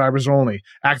returning subscribers only.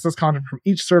 Access content from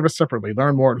each service separately.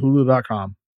 Learn more at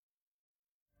hulu.com.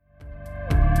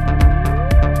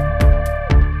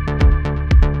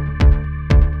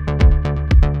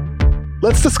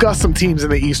 Let's discuss some teams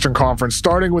in the Eastern Conference,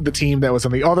 starting with the team that was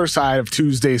on the other side of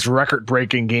Tuesday's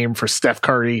record-breaking game for Steph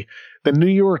Curry, the New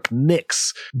York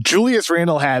Knicks. Julius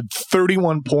Randle had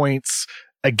 31 points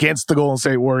against the Golden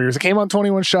State Warriors. It came on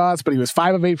 21 shots, but he was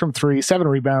 5 of 8 from 3, 7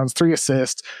 rebounds, 3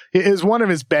 assists. It is one of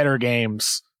his better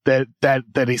games that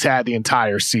he's had the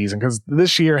entire season, because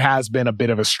this year has been a bit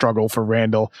of a struggle for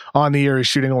Randle. On the year, he's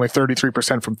shooting only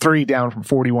 33% from 3, down from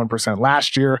 41%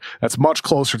 last year. That's much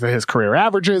closer to his career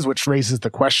averages, which raises the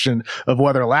question of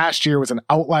whether last year was an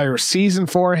outlier season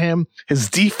for him. His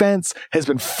defense has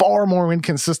been far more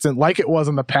inconsistent, like it was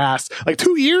in the past. Like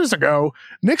 2 years ago,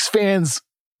 Knicks fans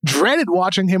dreaded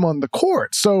watching him on the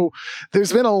court. So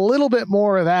there's been a little bit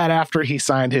more of that after he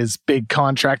signed his big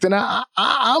contract. And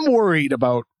I'm worried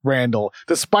about Randle,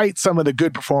 despite some of the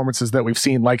good performances that we've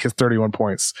seen, like his 31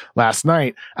 points last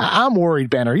night. I'm worried,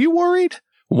 Ben. Are you worried?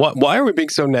 Why are we being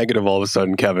so negative all of a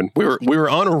sudden, Kevin? We were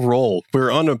on a roll. We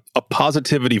were on a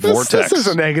positivity vortex. This is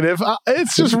a negative.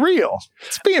 It's just real.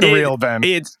 It's being real, Ben.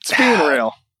 It's being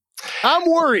real. I'm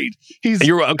worried.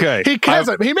 You're okay.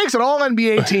 He makes an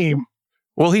all-NBA team.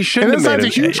 Well, he shouldn't have made a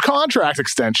huge contract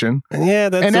extension. Yeah,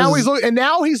 now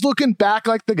he's looking back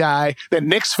like the guy that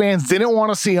Knicks fans didn't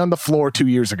want to see on the floor 2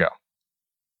 years ago.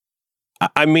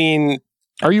 I mean,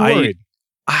 are you worried?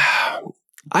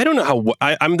 I don't know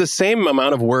how. I'm the same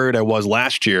amount of worried I was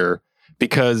last year,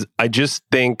 because I just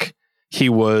think he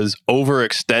was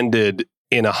overextended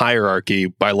in a hierarchy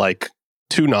by like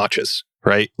 2 notches.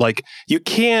 right? Like you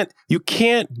can't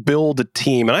build a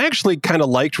team. And I actually kind of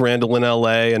liked Randall in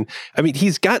LA. And I mean,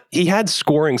 he had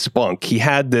scoring spunk. He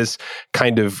had this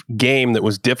kind of game that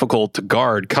was difficult to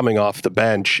guard coming off the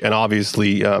bench, and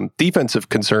obviously defensive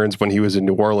concerns when he was in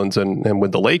New Orleans and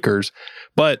with the Lakers.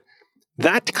 But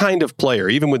that kind of player,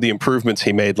 even with the improvements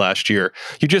he made last year,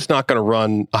 you're just not going to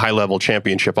run a high-level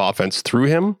championship offense through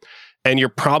him. And you're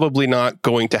probably not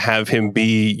going to have him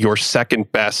be your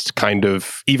second best kind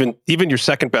of, even your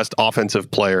second best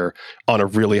offensive player on a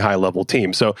really high level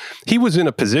team. So he was in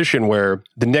a position where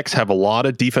the Knicks have a lot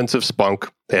of defensive spunk.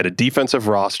 They had a defensive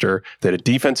roster. They had a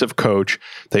defensive coach.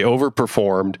 They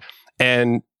overperformed.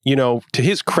 And, you know, to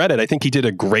his credit, I think he did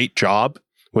a great job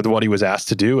with what he was asked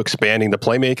to do, expanding the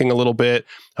playmaking a little bit,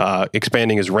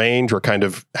 expanding his range, or kind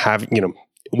of having, you know,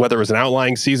 whether it was an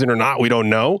outlying season or not, we don't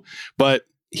know. But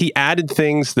he added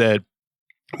things that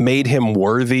made him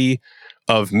worthy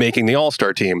of making the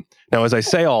All-Star team. Now, as I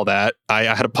say all that, I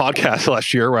had a podcast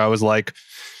last year where I was like,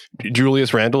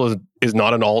 Julius Randle is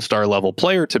not an All-Star level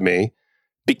player to me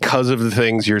because of the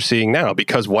things you're seeing now,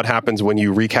 because what happens when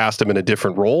you recast him in a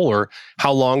different role, or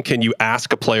how long can you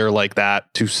ask a player like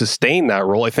that to sustain that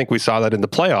role? I think we saw that in the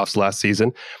playoffs last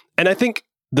season. And I think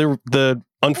the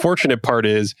unfortunate part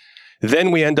is,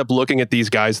 then we end up looking at these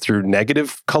guys through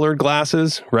negative colored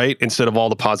glasses, right? Instead of all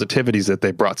the positivities that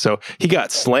they brought. So he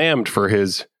got slammed for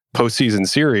his postseason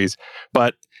series,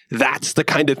 but that's the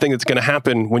kind of thing that's going to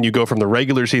happen when you go from the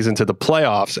regular season to the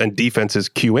playoffs and defenses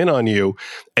cue in on you,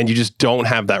 and you just don't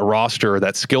have that roster or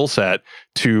that skill set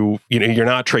to, you know, you're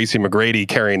not Tracy McGrady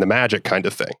carrying the Magic kind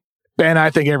of thing. Ben,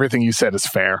 I think everything you said is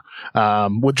fair.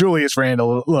 With Julius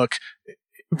Randle, look,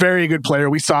 very good player.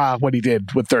 We saw what he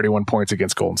did with 31 points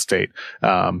against Golden State.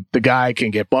 The guy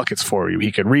can get buckets for you. He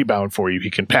can rebound for you. He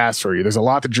can pass for you. There's a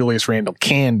lot that Julius Randle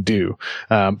can do.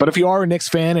 But if you are a Knicks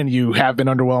fan and you have been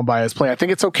underwhelmed by his play, I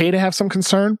think it's okay to have some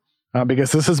concern.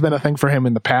 Because this has been a thing for him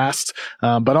in the past.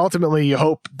 But ultimately, you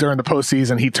hope during the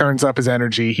postseason, he turns up his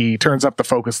energy, he turns up the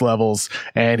focus levels,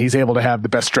 and he's able to have the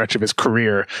best stretch of his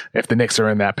career if the Knicks are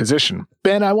in that position.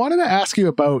 Ben, I wanted to ask you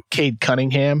about Cade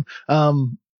Cunningham.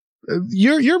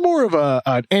 You're more of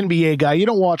an NBA guy. You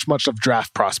don't watch much of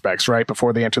draft prospects, right,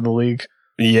 before they enter the league?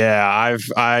 Yeah,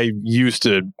 I used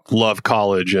to love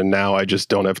college, and now I just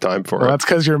don't have time for it. That's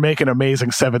because you're making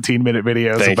amazing 17-minute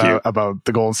videos about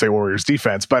the Golden State Warriors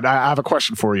defense. But I have a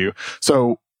question for you.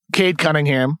 So, Cade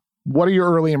Cunningham, what are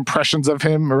your early impressions of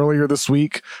him? Earlier this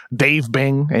week, Dave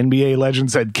Bing, NBA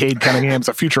legend, said Cade Cunningham's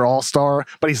a future All-Star,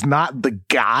 but he's not the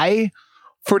guy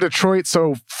for Detroit.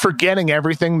 So, forgetting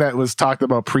everything that was talked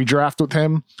about pre-draft with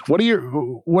him, what are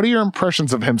your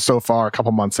impressions of him so far, a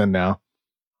couple months in now?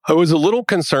 I was a little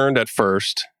concerned at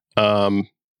first,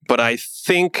 but I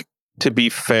think, to be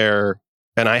fair,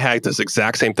 and I had this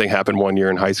exact same thing happen one year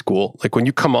in high school. Like when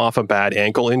you come off a bad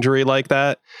ankle injury like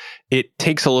that, it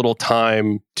takes a little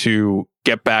time to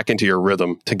get back into your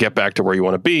rhythm, to get back to where you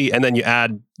want to be. And then you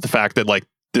add the fact that like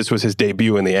this was his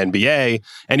debut in the NBA,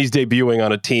 and he's debuting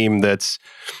on a team that's,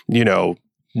 you know,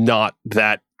 not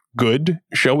that good,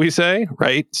 shall we say,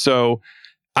 right? So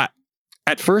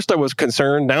at first I was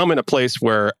concerned. Now I'm in a place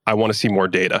where I want to see more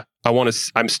data.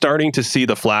 I'm starting to see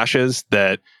the flashes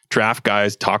that draft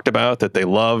guys talked about, that they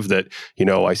love, that, you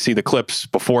know, I see the clips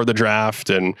before the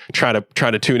draft and try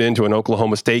to tune into an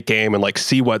Oklahoma State game and like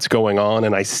see what's going on.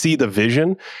 And I see the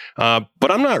vision,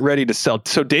 but I'm not ready to sell.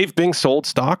 So Dave Bing sold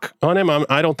stock on him.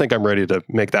 I don't think I'm ready to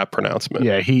make that pronouncement.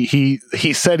 Yeah. He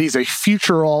said he's a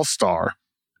future All-Star,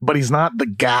 but he's not the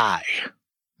guy.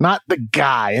 Not the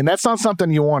guy. And that's not something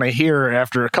you want to hear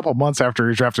after a couple months after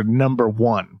he's drafted number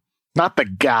one. Not the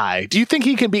guy. Do you think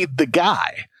he can be the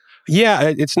guy?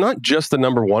 Yeah, it's not just the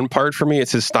number one part for me.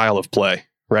 It's his style of play,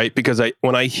 right? Because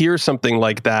when I hear something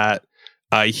like that,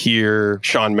 I hear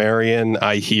Sean Marion,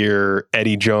 I hear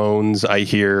Eddie Jones, I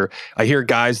hear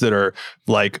guys that are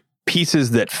like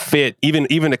pieces that fit, even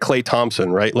a Klay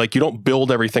Thompson, right? Like you don't build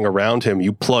everything around him,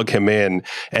 you plug him in,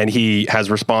 and he has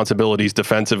responsibilities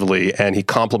defensively, and he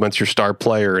complements your star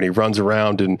player, and he runs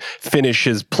around and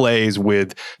finishes plays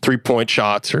with 3-point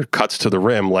shots or cuts to the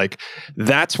rim. Like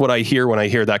that's what I hear when I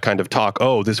hear that kind of talk.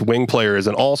 Oh, this wing player is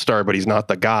an all-star, but he's not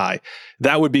the guy.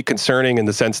 That would be concerning in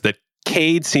the sense that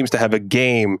Cade seems to have a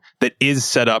game that is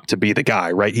set up to be the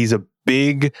guy, right? He's a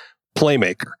big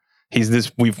playmaker. He's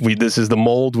this. This is the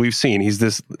mold we've seen. He's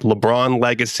this LeBron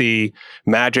legacy,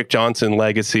 Magic Johnson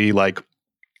legacy. Like,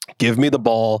 give me the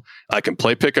ball. I can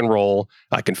play pick and roll.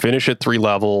 I can finish at 3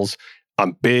 levels.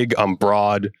 I'm big. I'm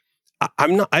broad.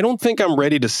 I'm not. I don't think I'm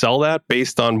ready to sell that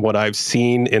based on what I've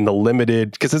seen in the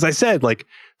limited. Because as I said, like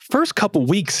first couple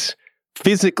weeks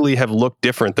physically have looked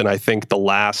different than I think the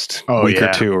last week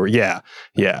or two. Yeah.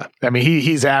 I mean,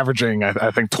 he's averaging,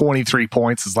 I think, 23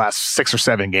 points his last 6 or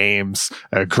 7 games.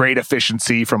 Great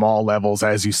efficiency from all levels,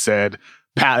 as you said.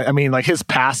 I mean, like his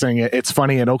passing, it's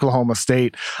funny in Oklahoma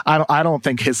State. I don't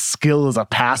think his skill as a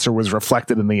passer was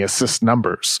reflected in the assist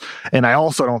numbers. And I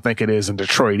also don't think it is in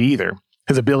Detroit either.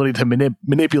 His ability to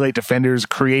manipulate defenders,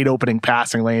 create opening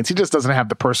passing lanes. He just doesn't have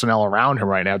the personnel around him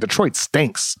right now. Detroit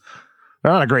stinks.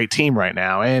 They're not a great team right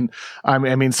now. And I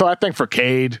mean, so I think for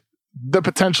Cade, the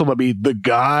potential to be the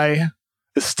guy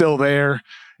is still there.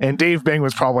 And Dave Bing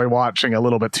was probably watching a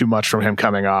little bit too much from him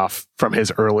coming off from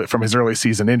his early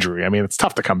season injury. I mean, it's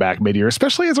tough to come back mid-year,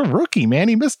 especially as a rookie, man.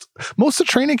 He missed most of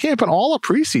training camp and all of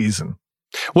preseason.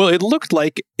 Well, it looked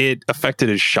like it affected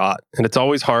his shot. And it's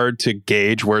always hard to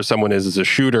gauge where someone is as a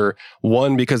shooter.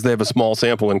 One, because they have a small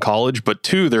sample in college, but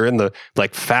two, they're in the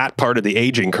fat part of the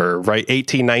aging curve, right?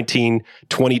 18, 19,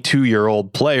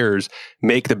 22-year-old players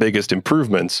make the biggest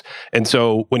improvements. And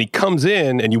so when he comes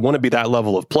in and you want to be that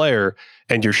level of player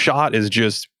and your shot is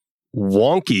just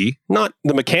wonky, not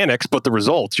the mechanics, but the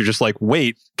results. You're just like,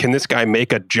 wait, can this guy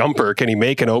make a jumper? Can he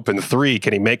make an open three?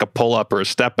 Can he make a pull-up or a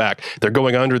step back? They're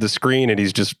going under the screen and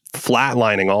he's just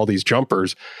flatlining all these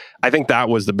jumpers. I think that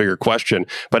was the bigger question.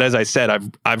 But as I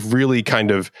said, I've really kind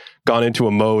of gone into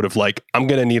a mode of like, I'm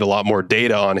going to need a lot more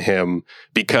data on him,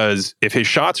 because if his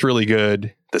shot's really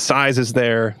good, the size is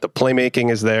there, the playmaking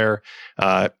is there,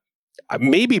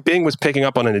 maybe Bing was picking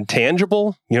up on an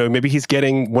intangible. Maybe he's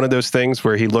getting one of those things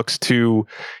where he's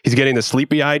getting the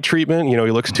sleepy-eyed treatment. He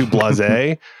looks too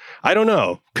blasé. I don't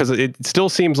know, because it still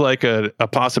seems like a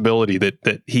possibility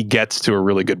that he gets to a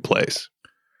really good place.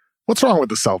 What's wrong with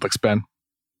the Celtics, Ben?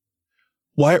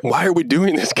 Why are we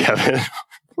doing this, Kevin?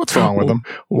 What's wrong with them?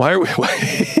 Why?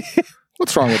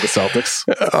 What's wrong with the Celtics?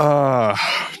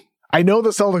 I know the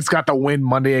Celtics got the win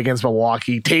Monday against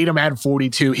Milwaukee. Tatum had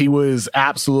 42. He was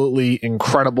absolutely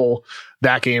incredible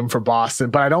that game for Boston.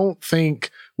 But I don't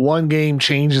think one game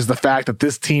changes the fact that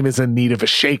this team is in need of a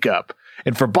shakeup.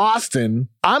 And for Boston,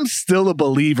 I'm still a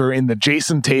believer in the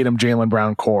Jason Tatum, Jaylen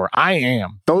Brown core. I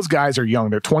am. Those guys are young.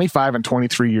 They're 25 and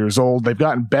 23 years old. They've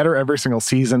gotten better every single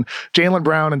season. Jaylen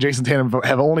Brown and Jason Tatum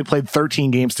have only played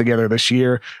 13 games together this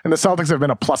year. And the Celtics have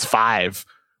been a +5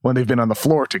 when they've been on the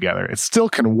floor together. It still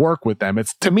can work with them.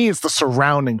 To me, it's the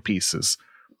surrounding pieces.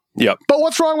 Yep. But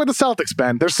what's wrong with the Celtics,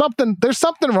 Ben? There's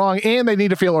something wrong, and they need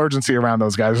to feel urgency around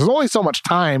those guys. There's only so much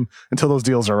time until those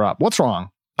deals are up. What's wrong?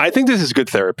 I think this is good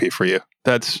therapy for you.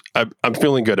 I'm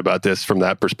feeling good about this from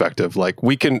that perspective. Like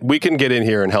we can get in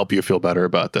here and help you feel better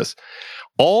about this.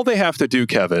 All they have to do,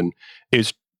 Kevin,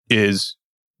 is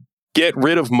get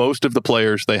rid of most of the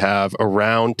players they have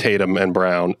around Tatum and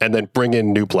Brown, and then bring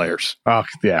in new players. Oh,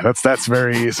 yeah, that's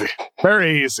very easy.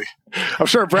 Very easy. I'm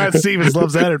sure Brad Stevens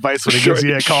loves that advice when he gives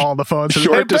you a call on the phone. Says,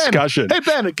 short discussion. Hey,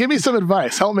 Ben, give me some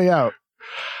advice. Help me out.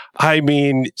 I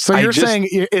mean... So you're saying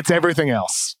it's everything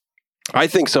else? I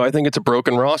think so. I think it's a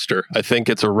broken roster. I think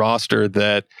it's a roster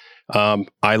that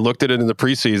I looked at it in the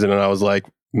preseason and I was like,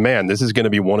 man, this is going to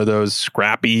be one of those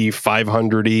scrappy,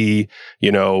 500-y,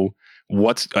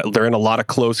 they're in a lot of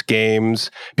close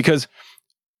games. Because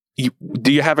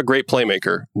do you have a great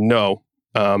playmaker? No.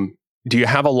 Do you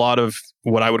have a lot of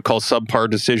what I would call subpar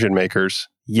decision makers?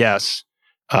 Yes.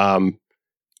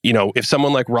 If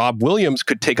someone like Rob Williams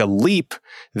could take a leap,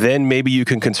 then maybe you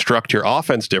can construct your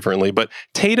offense differently. But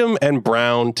Tatum and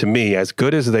Brown, to me, as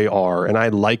good as they are, and I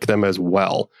like them as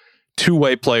well,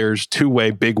 two-way players,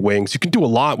 two-way big wings, you can do a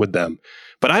lot with them.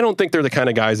 But I don't think they're the kind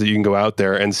of guys that you can go out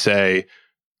there and say,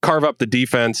 carve up the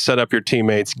defense, set up your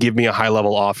teammates, give me a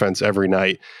high-level offense every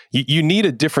night. You need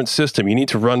a different system. You need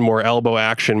to run more elbow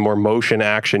action, more motion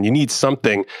action. You need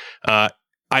something.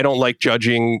 I don't like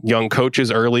judging young coaches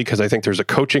early because I think there's a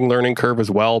coaching learning curve as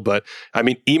well. But I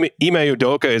mean, Ime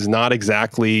Udoka is not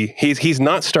exactly, he's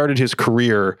not started his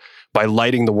career by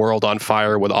lighting the world on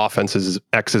fire with offenses,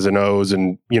 X's and O's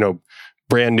and,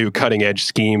 brand new cutting edge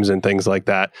schemes and things like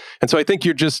that. And so I think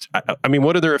you're just,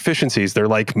 what are their efficiencies? They're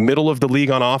like middle of the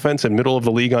league on offense and middle of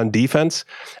the league on defense.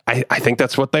 I think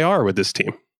that's what they are with this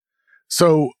team.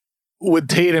 So with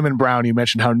Tatum and Brown, you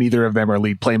mentioned how neither of them are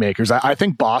lead playmakers. I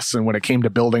think Boston, when it came to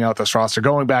building out this roster,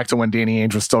 going back to when Danny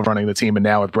Ainge was still running the team and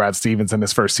now with Brad Stevens in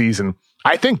his first season,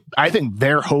 I think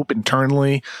their hope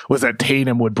internally was that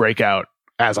Tatum would break out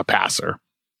as a passer.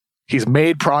 He's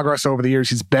made progress over the years.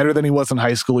 He's better than he was in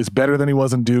high school. He's better than he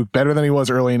was in Duke, better than he was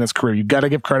early in his career. You've got to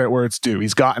give credit where it's due.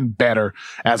 He's gotten better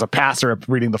as a passer at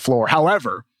reading the floor.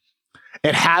 However,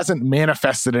 it hasn't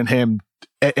manifested in him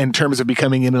in terms of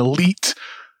becoming an elite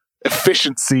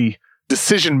efficiency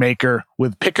decision maker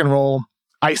with pick and roll,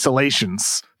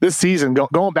 isolations. This season,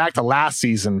 going back to last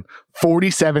season,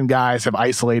 47 guys have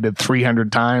isolated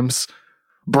 300 times.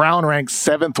 Brown ranks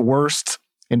 7th worst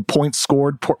in points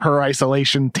scored per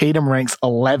isolation. Tatum ranks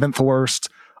 11th worst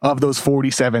of those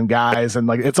 47 guys. And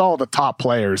like, it's all the top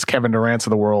players, Kevin Durant's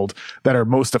of the world, that are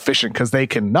most efficient because they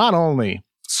can not only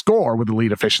score with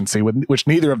elite efficiency, which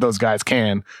neither of those guys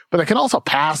can, but they can also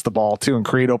pass the ball too and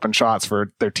create open shots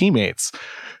for their teammates.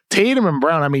 Tatum and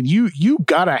Brown, I mean, you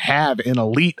gotta have an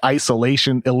elite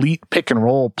isolation, elite pick and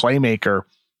roll playmaker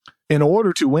in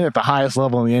order to win at the highest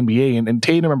level in the NBA. And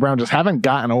Tatum and Brown just haven't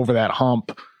gotten over that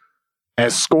hump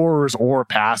as scorers or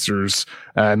passers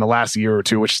in the last year or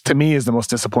two, which to me is the most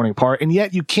disappointing part. And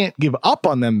yet you can't give up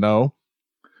on them though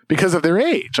because of their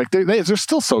age. Like they're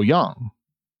still so young.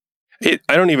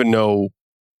 I don't even know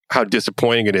how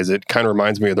disappointing it is. It kind of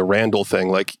reminds me of the Randall thing.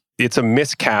 Like, it's a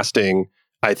miscasting,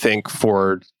 I think,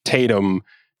 for Tatum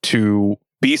to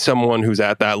be someone who's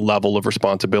at that level of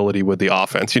responsibility with the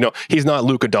offense. You know, he's not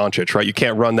Luka Doncic, right? You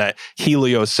can't run that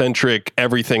heliocentric,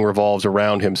 everything revolves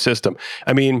around him system.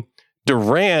 I mean,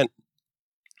 Durant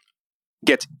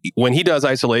gets, when he does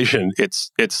isolation,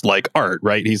 it's like art,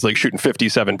 right? He's like shooting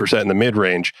 57% in the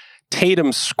mid-range.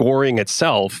 Tatum's scoring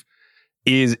itself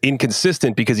is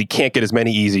inconsistent because he can't get as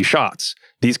many easy shots.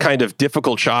 These kind of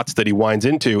difficult shots that he winds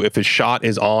into, if his shot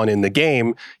is on in the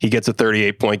game, he gets a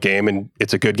 38-point game and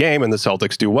it's a good game and the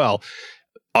Celtics do well.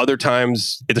 Other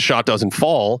times the shot doesn't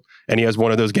fall and he has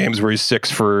one of those games where he's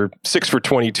 6 for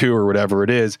 22 or whatever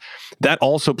it is. That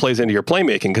also plays into your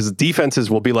playmaking because defenses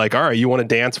will be like, all right, you want to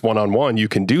dance one-on-one, you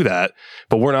can do that,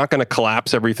 but we're not going to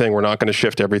collapse everything. We're not going to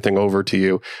shift everything over to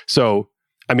you. So,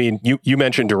 I mean, you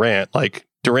mentioned Durant. Like,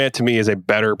 Durant to me is a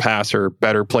better passer,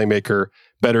 better playmaker,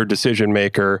 better decision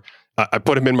maker. I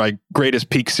put him in my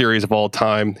greatest peak series of all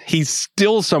time. He's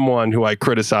still someone who I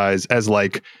criticize as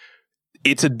like,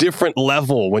 it's a different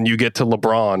level when you get to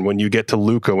LeBron, when you get to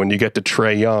Luka, when you get to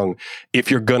Trae Young,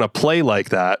 if you're going to play like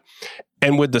that.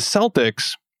 And with the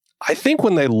Celtics, I think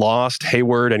when they lost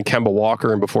Hayward and Kemba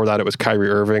Walker, and before that it was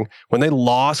Kyrie Irving, when they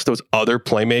lost those other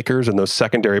playmakers and those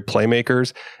secondary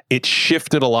playmakers, it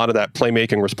shifted a lot of that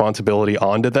playmaking responsibility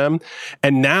onto them.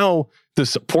 And now the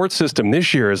support system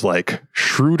this year is like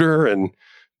Schroeder and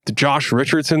the Josh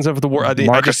Richardsons of the world.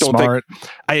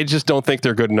 I just don't think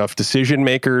they're good enough decision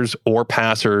makers or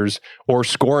passers or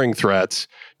scoring threats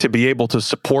to be able to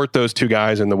support those two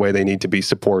guys in the way they need to be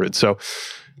supported. So,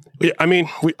 I mean,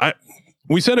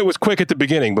 we said it was quick at the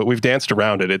beginning, but we've danced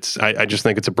around it. I just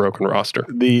think it's a broken roster.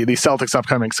 The Celtics'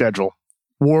 upcoming schedule: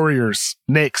 Warriors,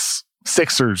 Knicks,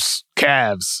 Sixers,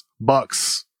 Cavs,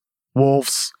 Bucks,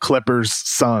 Wolves, Clippers,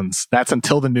 Suns. That's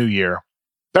until the new year.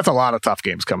 That's a lot of tough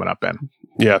games coming up, Ben.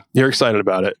 Yeah, you're excited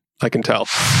about it. I can tell.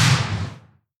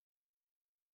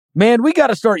 Man, we got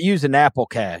to start using Apple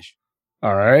Cash.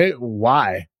 All right.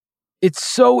 Why? It's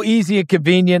so easy and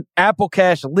convenient. Apple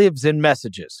Cash lives in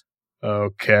messages.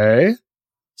 Okay.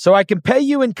 So I can pay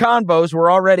you in convos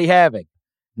we're already having.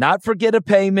 Not forget a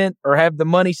payment or have the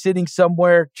money sitting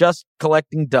somewhere just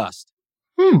collecting dust.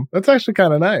 That's actually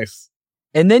kind of nice.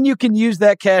 And then you can use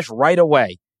that cash right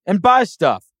away and buy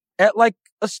stuff at like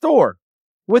a store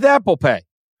with Apple Pay.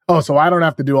 Oh, so I don't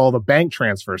have to do all the bank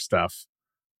transfer stuff.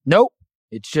 Nope.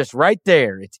 It's just right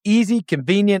there. It's easy,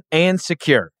 convenient, and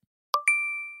secure.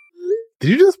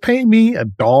 Did you just pay me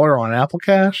 $1 on Apple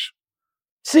Cash?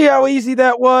 See how easy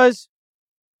that was?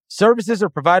 Services are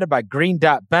provided by Green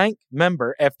Dot Bank,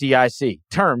 member FDIC.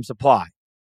 Terms apply.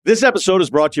 This episode is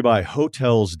brought to you by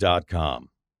Hotels.com.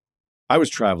 I was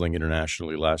traveling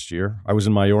internationally last year. I was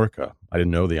in Mallorca. I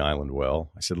didn't know the island well.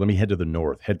 I said, let me head to the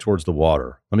north, head towards the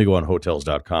water. Let me go on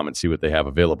Hotels.com and see what they have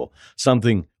available.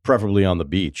 Something preferably on the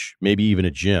beach, maybe even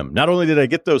a gym. Not only did I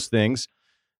get those things,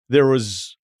 there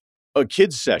was a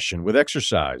kids session with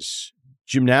exercise,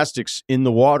 gymnastics in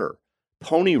the water,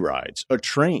 pony rides, a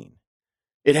train.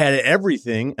 It had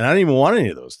everything, and I didn't even want any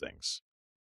of those things.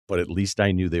 But at least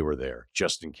I knew they were there,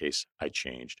 just in case I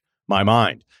changed my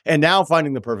mind. And now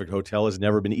finding the perfect hotel has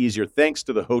never been easier thanks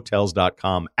to the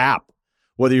Hotels.com app.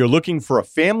 Whether you're looking for a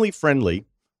family-friendly,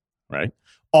 right,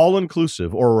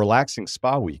 all-inclusive or a relaxing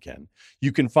spa weekend,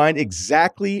 you can find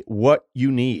exactly what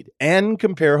you need and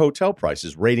compare hotel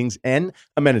prices, ratings, and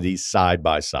amenities side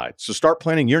by side. So start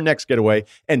planning your next getaway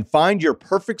and find your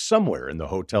perfect somewhere in the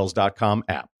Hotels.com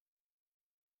app.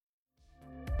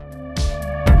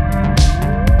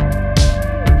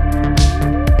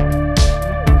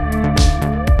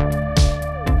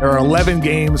 There are 11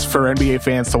 games for NBA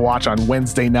fans to watch on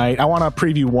Wednesday night. I want to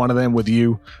preview one of them with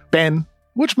you. Ben,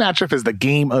 which matchup is the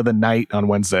game of the night on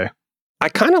Wednesday? I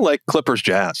kind of like Clippers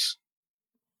Jazz.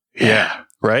 Yeah.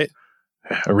 Right?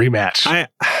 A rematch.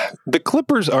 The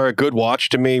Clippers are a good watch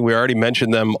to me. We already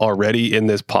mentioned them already in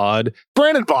this pod.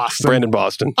 Brandon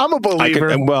Boston. I'm a believer.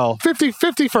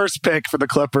 50 first pick for the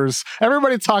Clippers.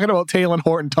 Everybody talking about Taylor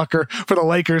Horton Tucker for the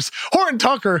Lakers. Horton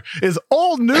Tucker is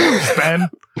old news, Ben.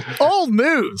 Old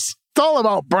news. It's all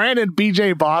about Brandon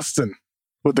B.J. Boston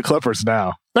with the Clippers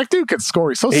now. That dude can score.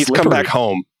 He's He's slippery. come back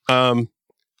home.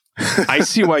 I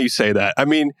see why you say that. I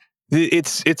mean,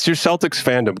 it's your Celtics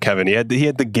fandom, Kevin. He had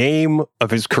the game of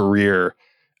his career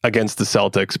against the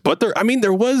Celtics, but there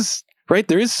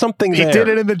is something there. He did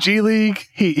it in the G League.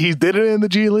 He did it in the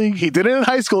G League. He did it in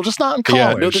high school, just not in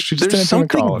college. There's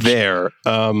something there.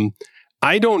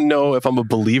 I don't know if I'm a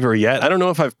believer yet. I don't know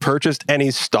if I've purchased any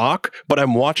stock, but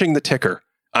I'm watching the ticker.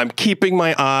 I'm keeping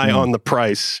my eye on the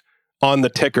price on the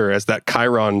ticker as that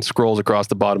Chiron scrolls across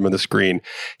the bottom of the screen.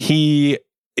 He's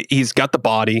got the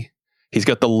body. He's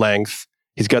got the length.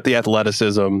 He's got the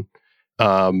athleticism.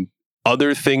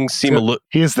 Other things seem a little...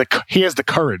 He has the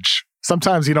courage.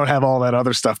 Sometimes you don't have all that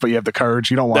other stuff, but you have the courage.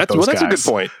 You don't want those guys. That's a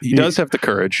good point. He does have the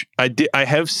courage. I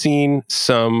have seen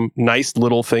some nice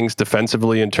little things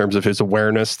defensively in terms of his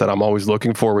awareness that I'm always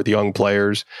looking for with young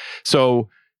players. So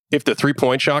if the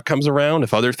three-point shot comes around,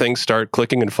 if other things start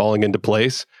clicking and falling into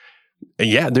place,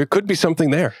 yeah, there could be something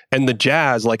there. And the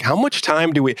Jazz, like, how much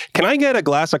time can I get a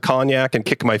glass of cognac and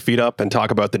kick my feet up and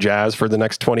talk about the Jazz for the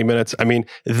next 20 minutes? I mean,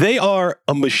 they are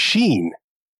a machine.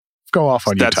 Go off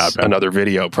on That's Utah, another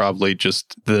video, probably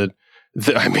just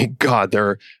I mean, God,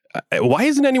 why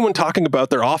isn't anyone talking about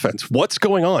their offense? What's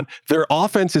going on? Their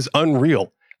offense is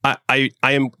unreal. I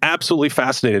am absolutely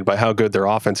fascinated by how good their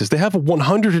offense is. They have a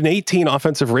 118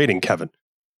 offensive rating, Kevin.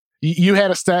 You had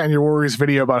a stat in your Warriors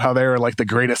video about how they were like the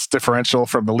greatest differential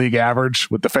from the league average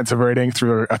with defensive rating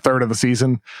through a third of the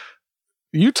season.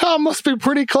 Utah must be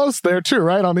pretty close there too,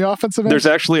 right? On the offensive end? There's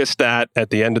actually a stat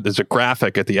there's a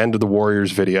graphic at the end of the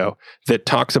Warriors video that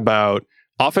talks about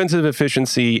offensive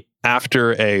efficiency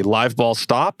after a live ball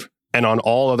stop and on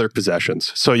all other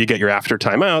possessions. So you get your after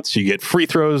timeouts, you get free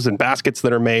throws and baskets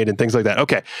that are made and things like that.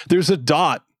 Okay, there's an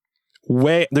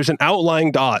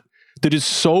outlying dot that is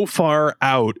so far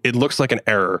out, it looks like an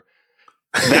error.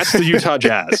 That's the Utah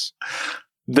Jazz.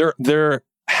 Their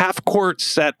half-court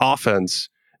set offense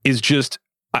is just,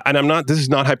 and this is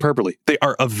not hyperbole, they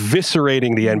are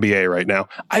eviscerating the NBA right now.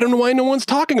 I don't know why no one's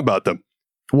talking about them.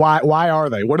 Why are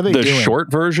they? What are they doing? The short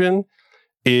version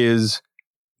is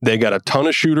they got a ton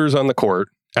of shooters on the court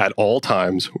at all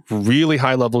times, really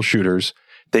high-level shooters.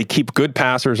 They keep good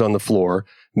passers on the floor.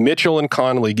 Mitchell and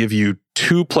Conley give you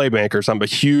two playmakers. I'm a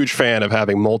huge fan of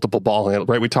having multiple ball handlers,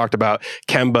 right? We talked about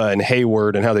Kemba and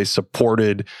Hayward and how they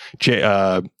supported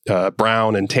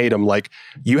Brown and Tatum. Like,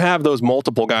 you have those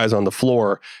multiple guys on the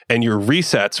floor, and your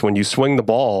resets when you swing the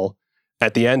ball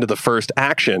at the end of the first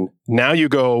action. Now you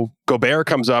Gobert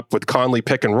comes up with Conley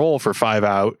pick and roll for 5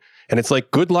 out. And it's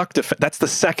like, good luck. That's the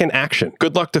second action.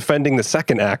 Good luck defending the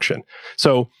second action.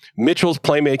 So Mitchell's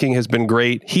playmaking has been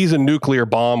great. He's a nuclear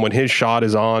bomb when his shot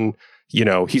is on.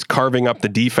 He's carving up the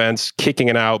defense, kicking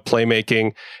it out,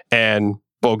 playmaking. And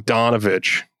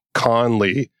Bogdanovich,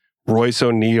 Conley, Royce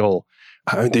O'Neal,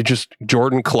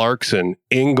 Jordan Clarkson,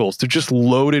 Ingles. They're just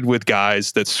loaded with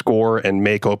guys that score and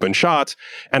make open shots.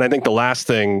 And I think the last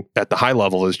thing at the high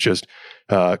level is just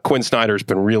Quinn Snyder's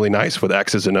been really nice with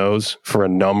X's and O's for a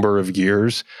number of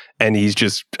years. And he's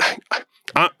just,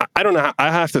 I don't know.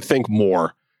 I have to think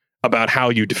more about how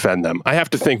you defend them. I have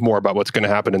to think more about what's going to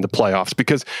happen in the playoffs,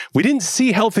 because we didn't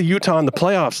see healthy Utah in the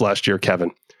playoffs last year,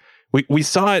 Kevin. We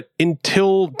saw it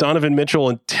until Donovan Mitchell,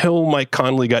 until Mike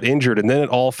Conley got injured, and then it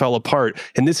all fell apart.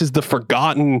 And this is the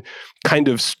forgotten kind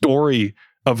of story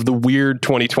of the weird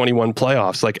 2021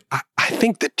 playoffs. Like, I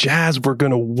think the Jazz were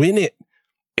going to win it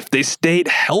if they stayed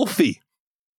healthy.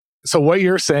 So what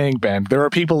you're saying, Ben, there are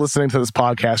people listening to this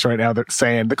podcast right now that are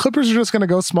saying the Clippers are just going to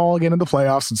go small again in the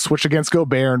playoffs and switch against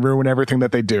Gobert and ruin everything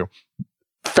that they do.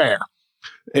 Fair.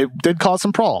 It did cause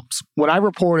some problems. When I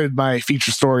reported my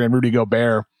feature story on Rudy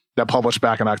Gobert that published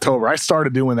back in October, I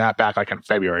started doing that back like in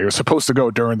February. It was supposed to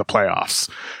go during the playoffs,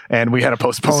 and we had to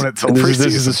postpone it till preseason.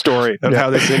 This is the story of how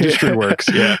this industry works.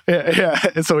 Yeah.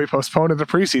 And so we postponed it to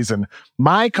preseason.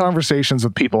 My conversations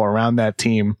with people around that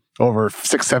team over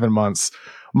 6-7 months,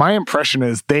 my impression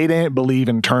is they didn't believe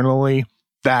internally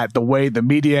that the way the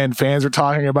media and fans are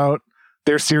talking about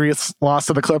their serious loss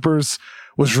to the Clippers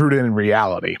was rooted in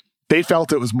reality. They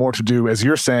felt it was more to do, as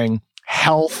you're saying,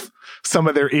 health, some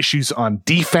of their issues on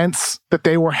defense that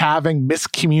they were having,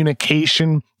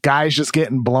 miscommunication, guys just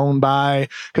getting blown by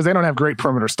because they don't have great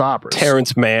perimeter stoppers.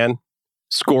 Terrence Mann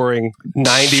scoring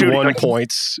 91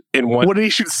 points in one. What did he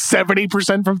shoot?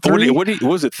 70% from three? What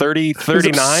was it? 30,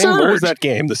 39? What was that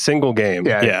game? The single game.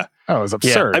 Yeah. Oh, it was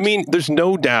absurd. Yeah, I mean, there's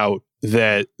no doubt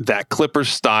that Clippers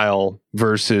style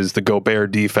versus the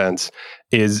Gobert defense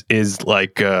is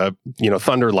like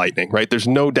thunder lightning, right? There's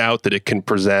no doubt that it can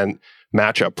present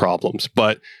matchup problems,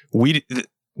 but we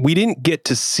didn't get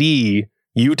to see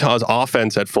Utah's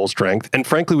offense at full strength, and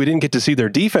frankly, we didn't get to see their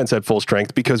defense at full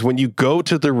strength because when you go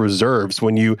to the reserves,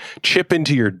 when you chip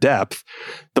into your depth,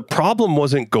 the problem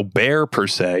wasn't Gobert per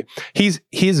se. His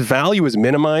value is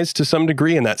minimized to some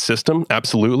degree in that system,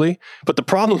 absolutely, but the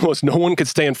problem was no one could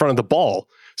stay in front of the ball.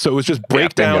 So it was just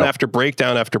breakdown after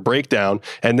breakdown after breakdown,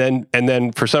 and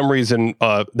then for some reason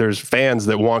there's fans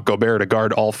that want Gobert to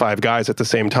guard all 5 guys at the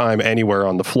same time anywhere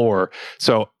on the floor.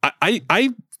 So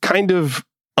I kind of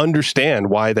understand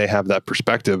why they have that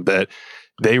perspective that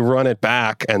they run it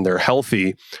back and they're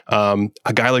healthy. A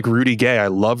guy like Rudy Gay, I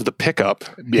love the pickup.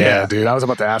 Yeah, dude, I was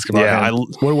about to ask about him.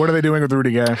 What are they doing with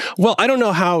Rudy Gay? Well, I don't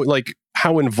know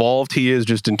how involved he is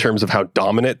just in terms of how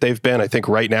dominant they've been. I think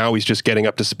right now he's just getting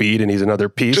up to speed and he's another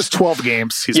piece. Just 12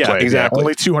 games he's played. Exactly.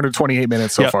 Only 228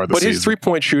 minutes so far this season. But his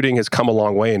three-point shooting has come a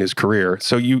long way in his career.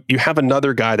 So you have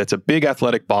another guy that's a big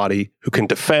athletic body who can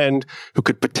defend, who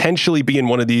could potentially be in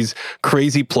one of these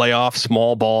crazy playoff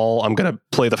small ball, I'm going to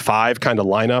play the 5 kind of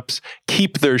lineups,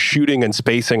 keep their shooting and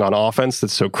spacing on offense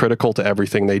that's so critical to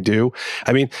everything they do.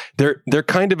 I mean, they're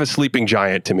kind of a sleeping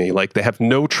giant to me. Like, they have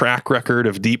no track record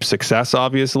of deep success,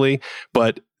 obviously,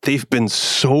 but they've been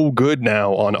so good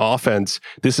now on offense.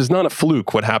 This is not a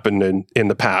fluke what happened in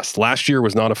the past. Last year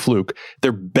was not a fluke.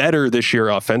 They're better this year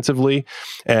offensively.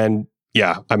 And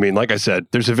yeah, I mean, like I said,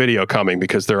 there's a video coming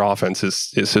because their offense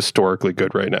is historically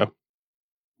good right now.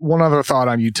 One other thought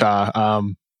on Utah.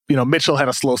 Mitchell had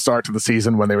a slow start to the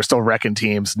season when they were still wrecking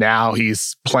teams. Now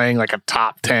he's playing like a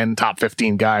top 10, top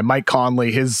 15 guy. Mike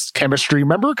Conley, his chemistry,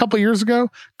 remember a couple of years ago,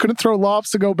 couldn't throw lobs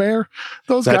to Gobert?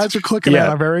 Those guys are clicking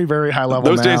at a very, very high level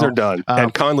Those now. days are done.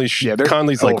 And Conley's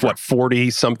like,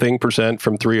 40-something %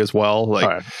 from 3 as well?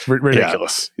 Like,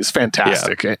 ridiculous. Yeah. He's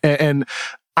fantastic. Yeah. And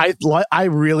I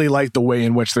really like the way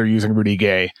in which they're using Rudy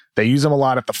Gay. They use him a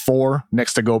lot at the 4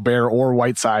 next to Gobert or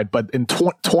Whiteside, but in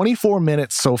 24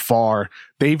 minutes so far,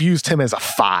 they've used him as a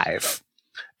 5.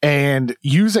 And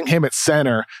using him at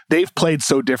center, they've played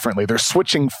so differently. They're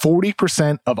switching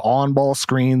 40% of on-ball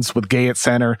screens with Gay at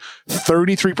center,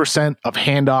 33% of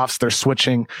handoffs they're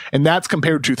switching, and that's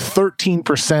compared to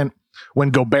 13% when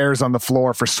Gobert's on the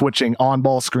floor for switching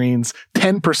on-ball screens,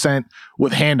 10%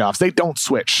 with handoffs. They don't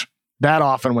switch that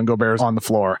often when Gobert's on the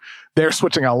floor. They're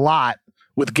switching a lot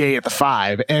with Gay at the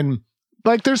 5. And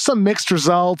like, there's some mixed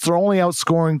results. They're only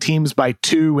outscoring teams by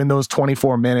 2 in those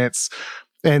 24 minutes.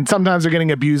 And sometimes they're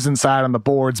getting abused inside on the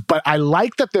boards. But I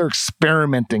like that they're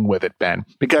experimenting with it, Ben,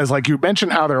 because like you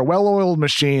mentioned how they're a well-oiled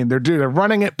machine. They're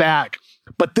running it back.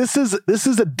 But this is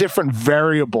a different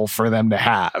variable for them to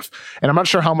have. And I'm not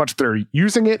sure how much they're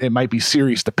using it. It might be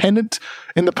series dependent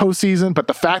in the postseason, but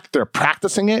the fact that they're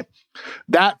practicing it,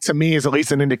 that to me is at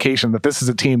least an indication that this is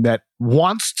a team that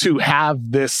wants to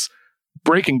have this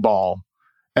breaking ball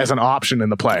as an option in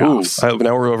the playoffs. Ooh,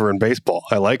 now we're over in baseball.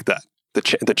 I like that.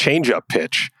 The change-up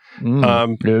pitch.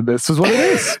 This is what it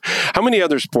is. How many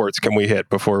other sports can we hit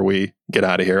before we get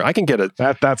out of here? I can get it.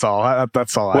 That's all.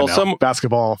 That's all. Well, I know.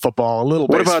 Basketball, football, a little.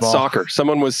 What baseball. About soccer?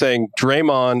 Someone was saying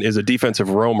Draymond is a defensive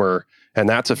roamer, and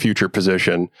that's a future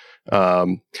position.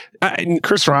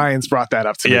 Chris Ryan's brought that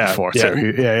up to me before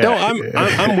too. Yeah. No,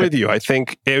 I'm with you. I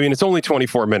think. I mean, it's only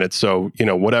 24 minutes, so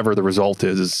whatever the result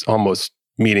is almost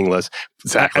meaningless.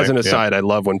 Exactly. As an aside, I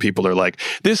love when people are like,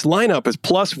 this lineup is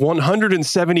plus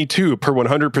 172 per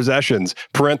 100 possessions,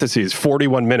 parentheses,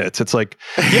 41 minutes. It's like,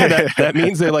 that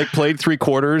means they like played 3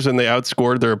 quarters and they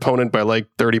outscored their opponent by like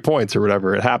 30 points or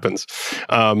whatever. It happens.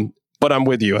 But I'm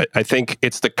with you. I think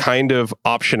it's the kind of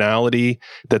optionality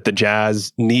that the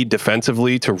Jazz need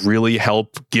defensively to really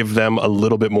help give them a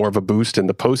little bit more of a boost in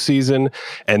the postseason.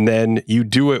 And then you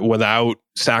do it without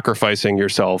sacrificing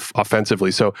yourself offensively.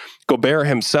 So Gobert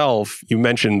himself, you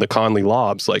mentioned the Conley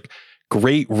lobs, like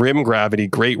great rim gravity,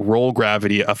 great roll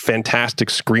gravity, a fantastic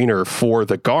screener for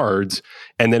the guards.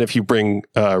 And then if you bring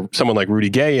someone like Rudy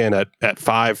Gay in at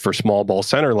 5 for small ball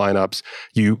center lineups,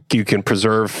 you can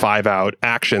preserve 5-out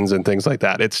actions and things like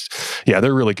that.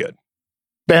 They're really good.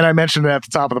 Ben, I mentioned it at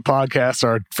the top of the podcast,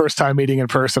 our first time meeting in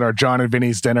person, our John and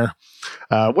Vinny's dinner.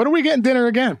 When are we getting dinner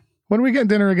again? When are we getting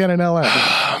dinner again in LA?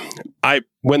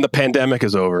 When the pandemic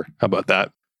is over. How about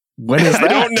that? When is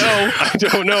that? I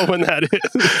don't know when that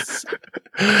is.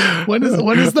 When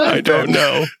is that? I don't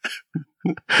know.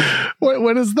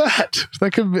 When is that?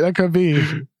 That could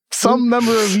be some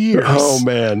number of years. Oh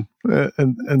man!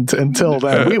 Until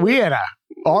then, we had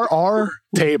our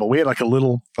table. We had like a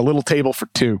little table for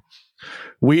 2,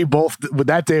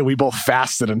 That day we both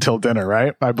fasted until dinner,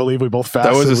 right? I believe we both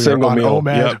fasted. That was a single meal.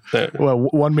 OMAD, well,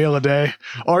 one meal a day.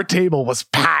 Our table was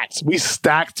packed. We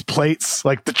stacked plates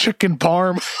like the chicken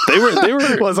parm. They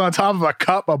were was on top of a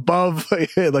cup above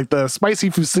like the spicy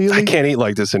fusilli. I can't eat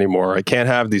like this anymore. I can't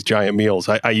have these giant meals.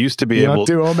 I used to be able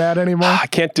to do OMAD anymore. I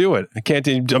can't do it.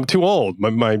 I'm too old.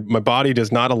 My body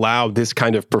does not allow this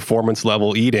kind of performance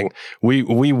level eating.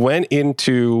 We went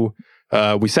into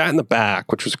we sat in the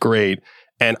back, which was great.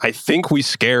 And I think we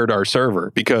scared our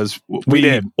server because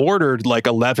we ordered like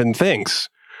 11 things.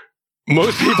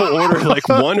 Most people order like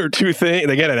one or two things.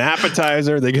 They get an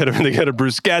appetizer, they get a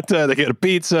bruschetta, they get a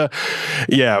pizza.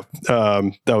 Yeah,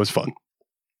 that was fun.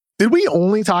 Did we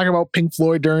only talk about Pink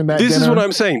Floyd during that This dinner? is what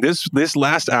I'm saying. This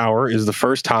last hour is the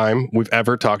first time we've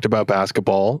ever talked about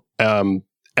basketball.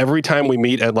 Every time we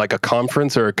meet at like a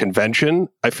conference or a convention,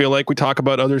 I feel like we talk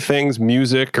about other things,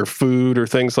 music or food or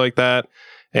things like that.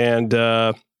 And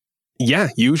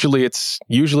usually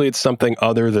it's something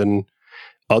other than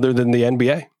the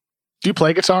NBA. Do you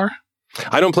play guitar?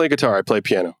 I don't play guitar. I play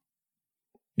piano.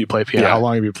 You play piano? Yeah. How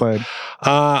long have you played?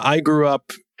 I grew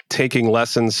up taking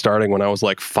lessons starting when I was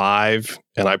like 5,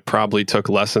 and I probably took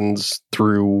lessons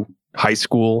through high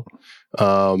school.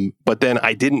 But then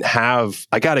I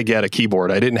got to get a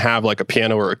keyboard. I didn't have like a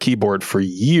piano or a keyboard for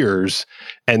years.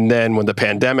 And then when the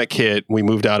pandemic hit, we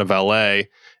moved out of LA.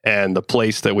 And the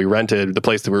place that we rented, the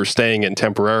place that we were staying in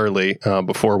temporarily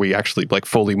before we actually like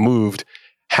fully moved,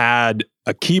 had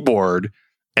a keyboard,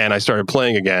 and I started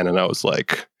playing again. And I was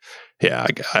like, yeah,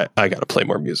 I got to play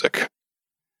more music.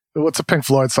 What's a Pink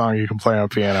Floyd song you can play on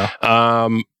piano?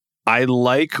 I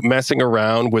like messing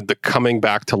around with the Coming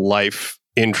Back to Life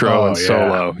intro and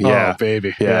solo. Yeah. Oh,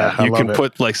 baby. Yeah. You can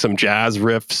put like some jazz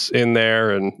riffs in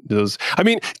there, and those, I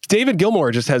mean, David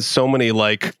Gilmour just has so many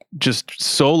like just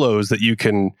solos that you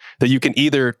can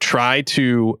either try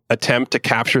to attempt to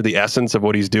capture the essence of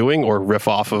what he's doing or riff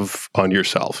off of on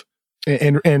yourself.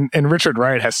 And Richard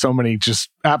Wright has so many just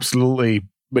absolutely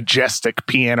majestic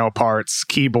piano parts,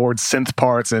 keyboard, synth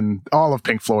parts, and all of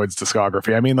Pink Floyd's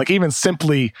discography. I mean, like even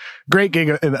simply Great Gig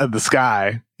of the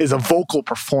Sky is a vocal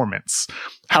performance.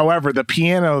 However, the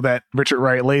piano that Richard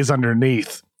Wright lays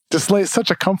underneath just lays such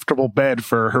a comfortable bed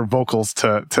for her vocals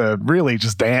to really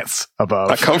just dance above.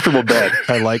 A comfortable bed.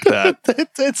 I like that.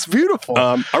 It's beautiful.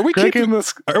 Are we keeping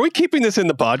this in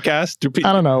the podcast?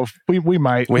 I don't know. We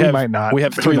might. We might not. We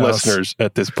have 3 listeners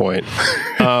at this point.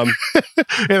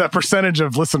 Yeah, the percentage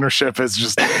of listenership is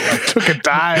just took a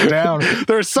dive down.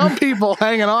 There's some people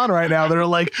hanging on right now. They're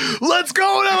like, "Let's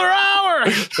go another hour.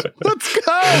 Let's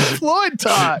go, Floyd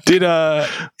talk."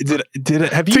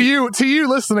 Have you to you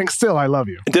listening still? I love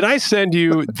you. Did I send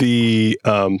you the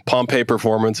Pompeii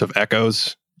performance of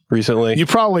Echoes recently? You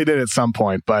probably did at some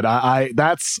point, but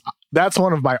that's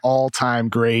one of my all-time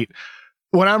great.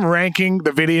 When I'm ranking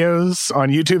the videos on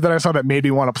YouTube that I saw that made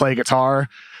me want to play guitar,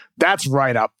 that's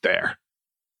right up there.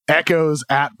 Echoes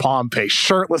at Pompeii,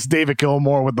 shirtless David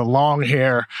Gilmour with the long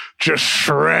hair, just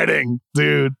shredding,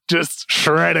 dude, just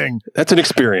shredding. That's an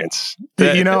experience.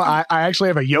 You know, I actually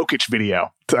have a Jokic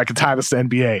video. I can tie this to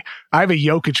NBA. I have a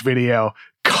Jokic video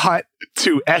cut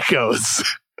to Echoes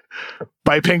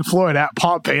by Pink Floyd at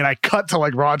Pompeii, and I cut to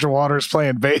like Roger Waters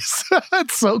playing bass.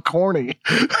 It's so corny.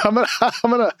 I'm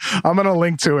gonna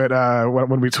link to it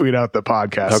when we tweet out the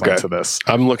podcast link to this.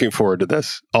 I'm looking forward to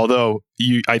this. Although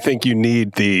I think you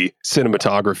need the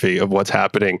cinematography of what's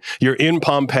happening. You're in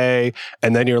Pompeii,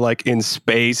 and then you're like in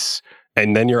space,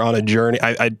 and then you're on a journey.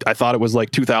 I thought it was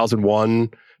like 2001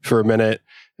 for a minute.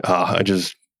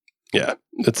 It's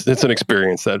an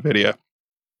experience, that video.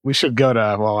 We should go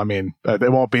to, they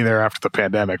won't be there after the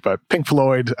pandemic, but Pink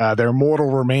Floyd, their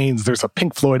mortal remains, there's a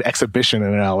Pink Floyd exhibition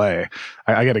in LA.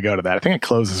 I got to go to that. I think it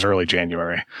closes early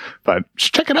January, but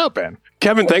just check it out, Ben.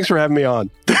 Kevin, thanks for having me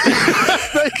on.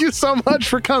 Thank you so much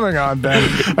for coming on, Ben.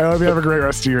 I hope you have a great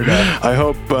rest of your day. I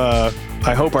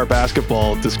hope our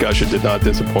basketball discussion did not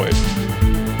disappoint.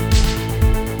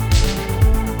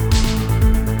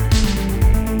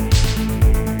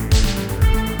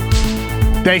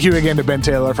 Thank you again to Ben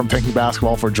Taylor from Thinking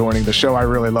Basketball for joining the show. I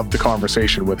really loved the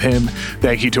conversation with him.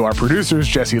 Thank you to our producers,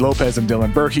 Jesse Lopez and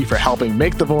Dylan Berkey, for helping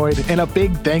make The Void. And a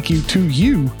big thank you to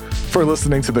you for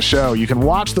listening to the show. You can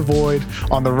watch The Void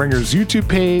on The Ringer's YouTube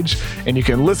page, and you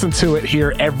can listen to it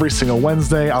here every single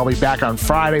Wednesday. I'll be back on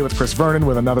Friday with Chris Vernon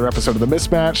with another episode of The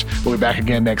Mismatch. We'll be back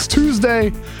again next Tuesday.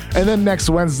 And then next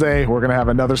Wednesday, we're going to have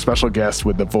another special guest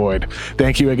with The Void.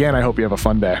 Thank you again. I hope you have a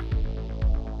fun day.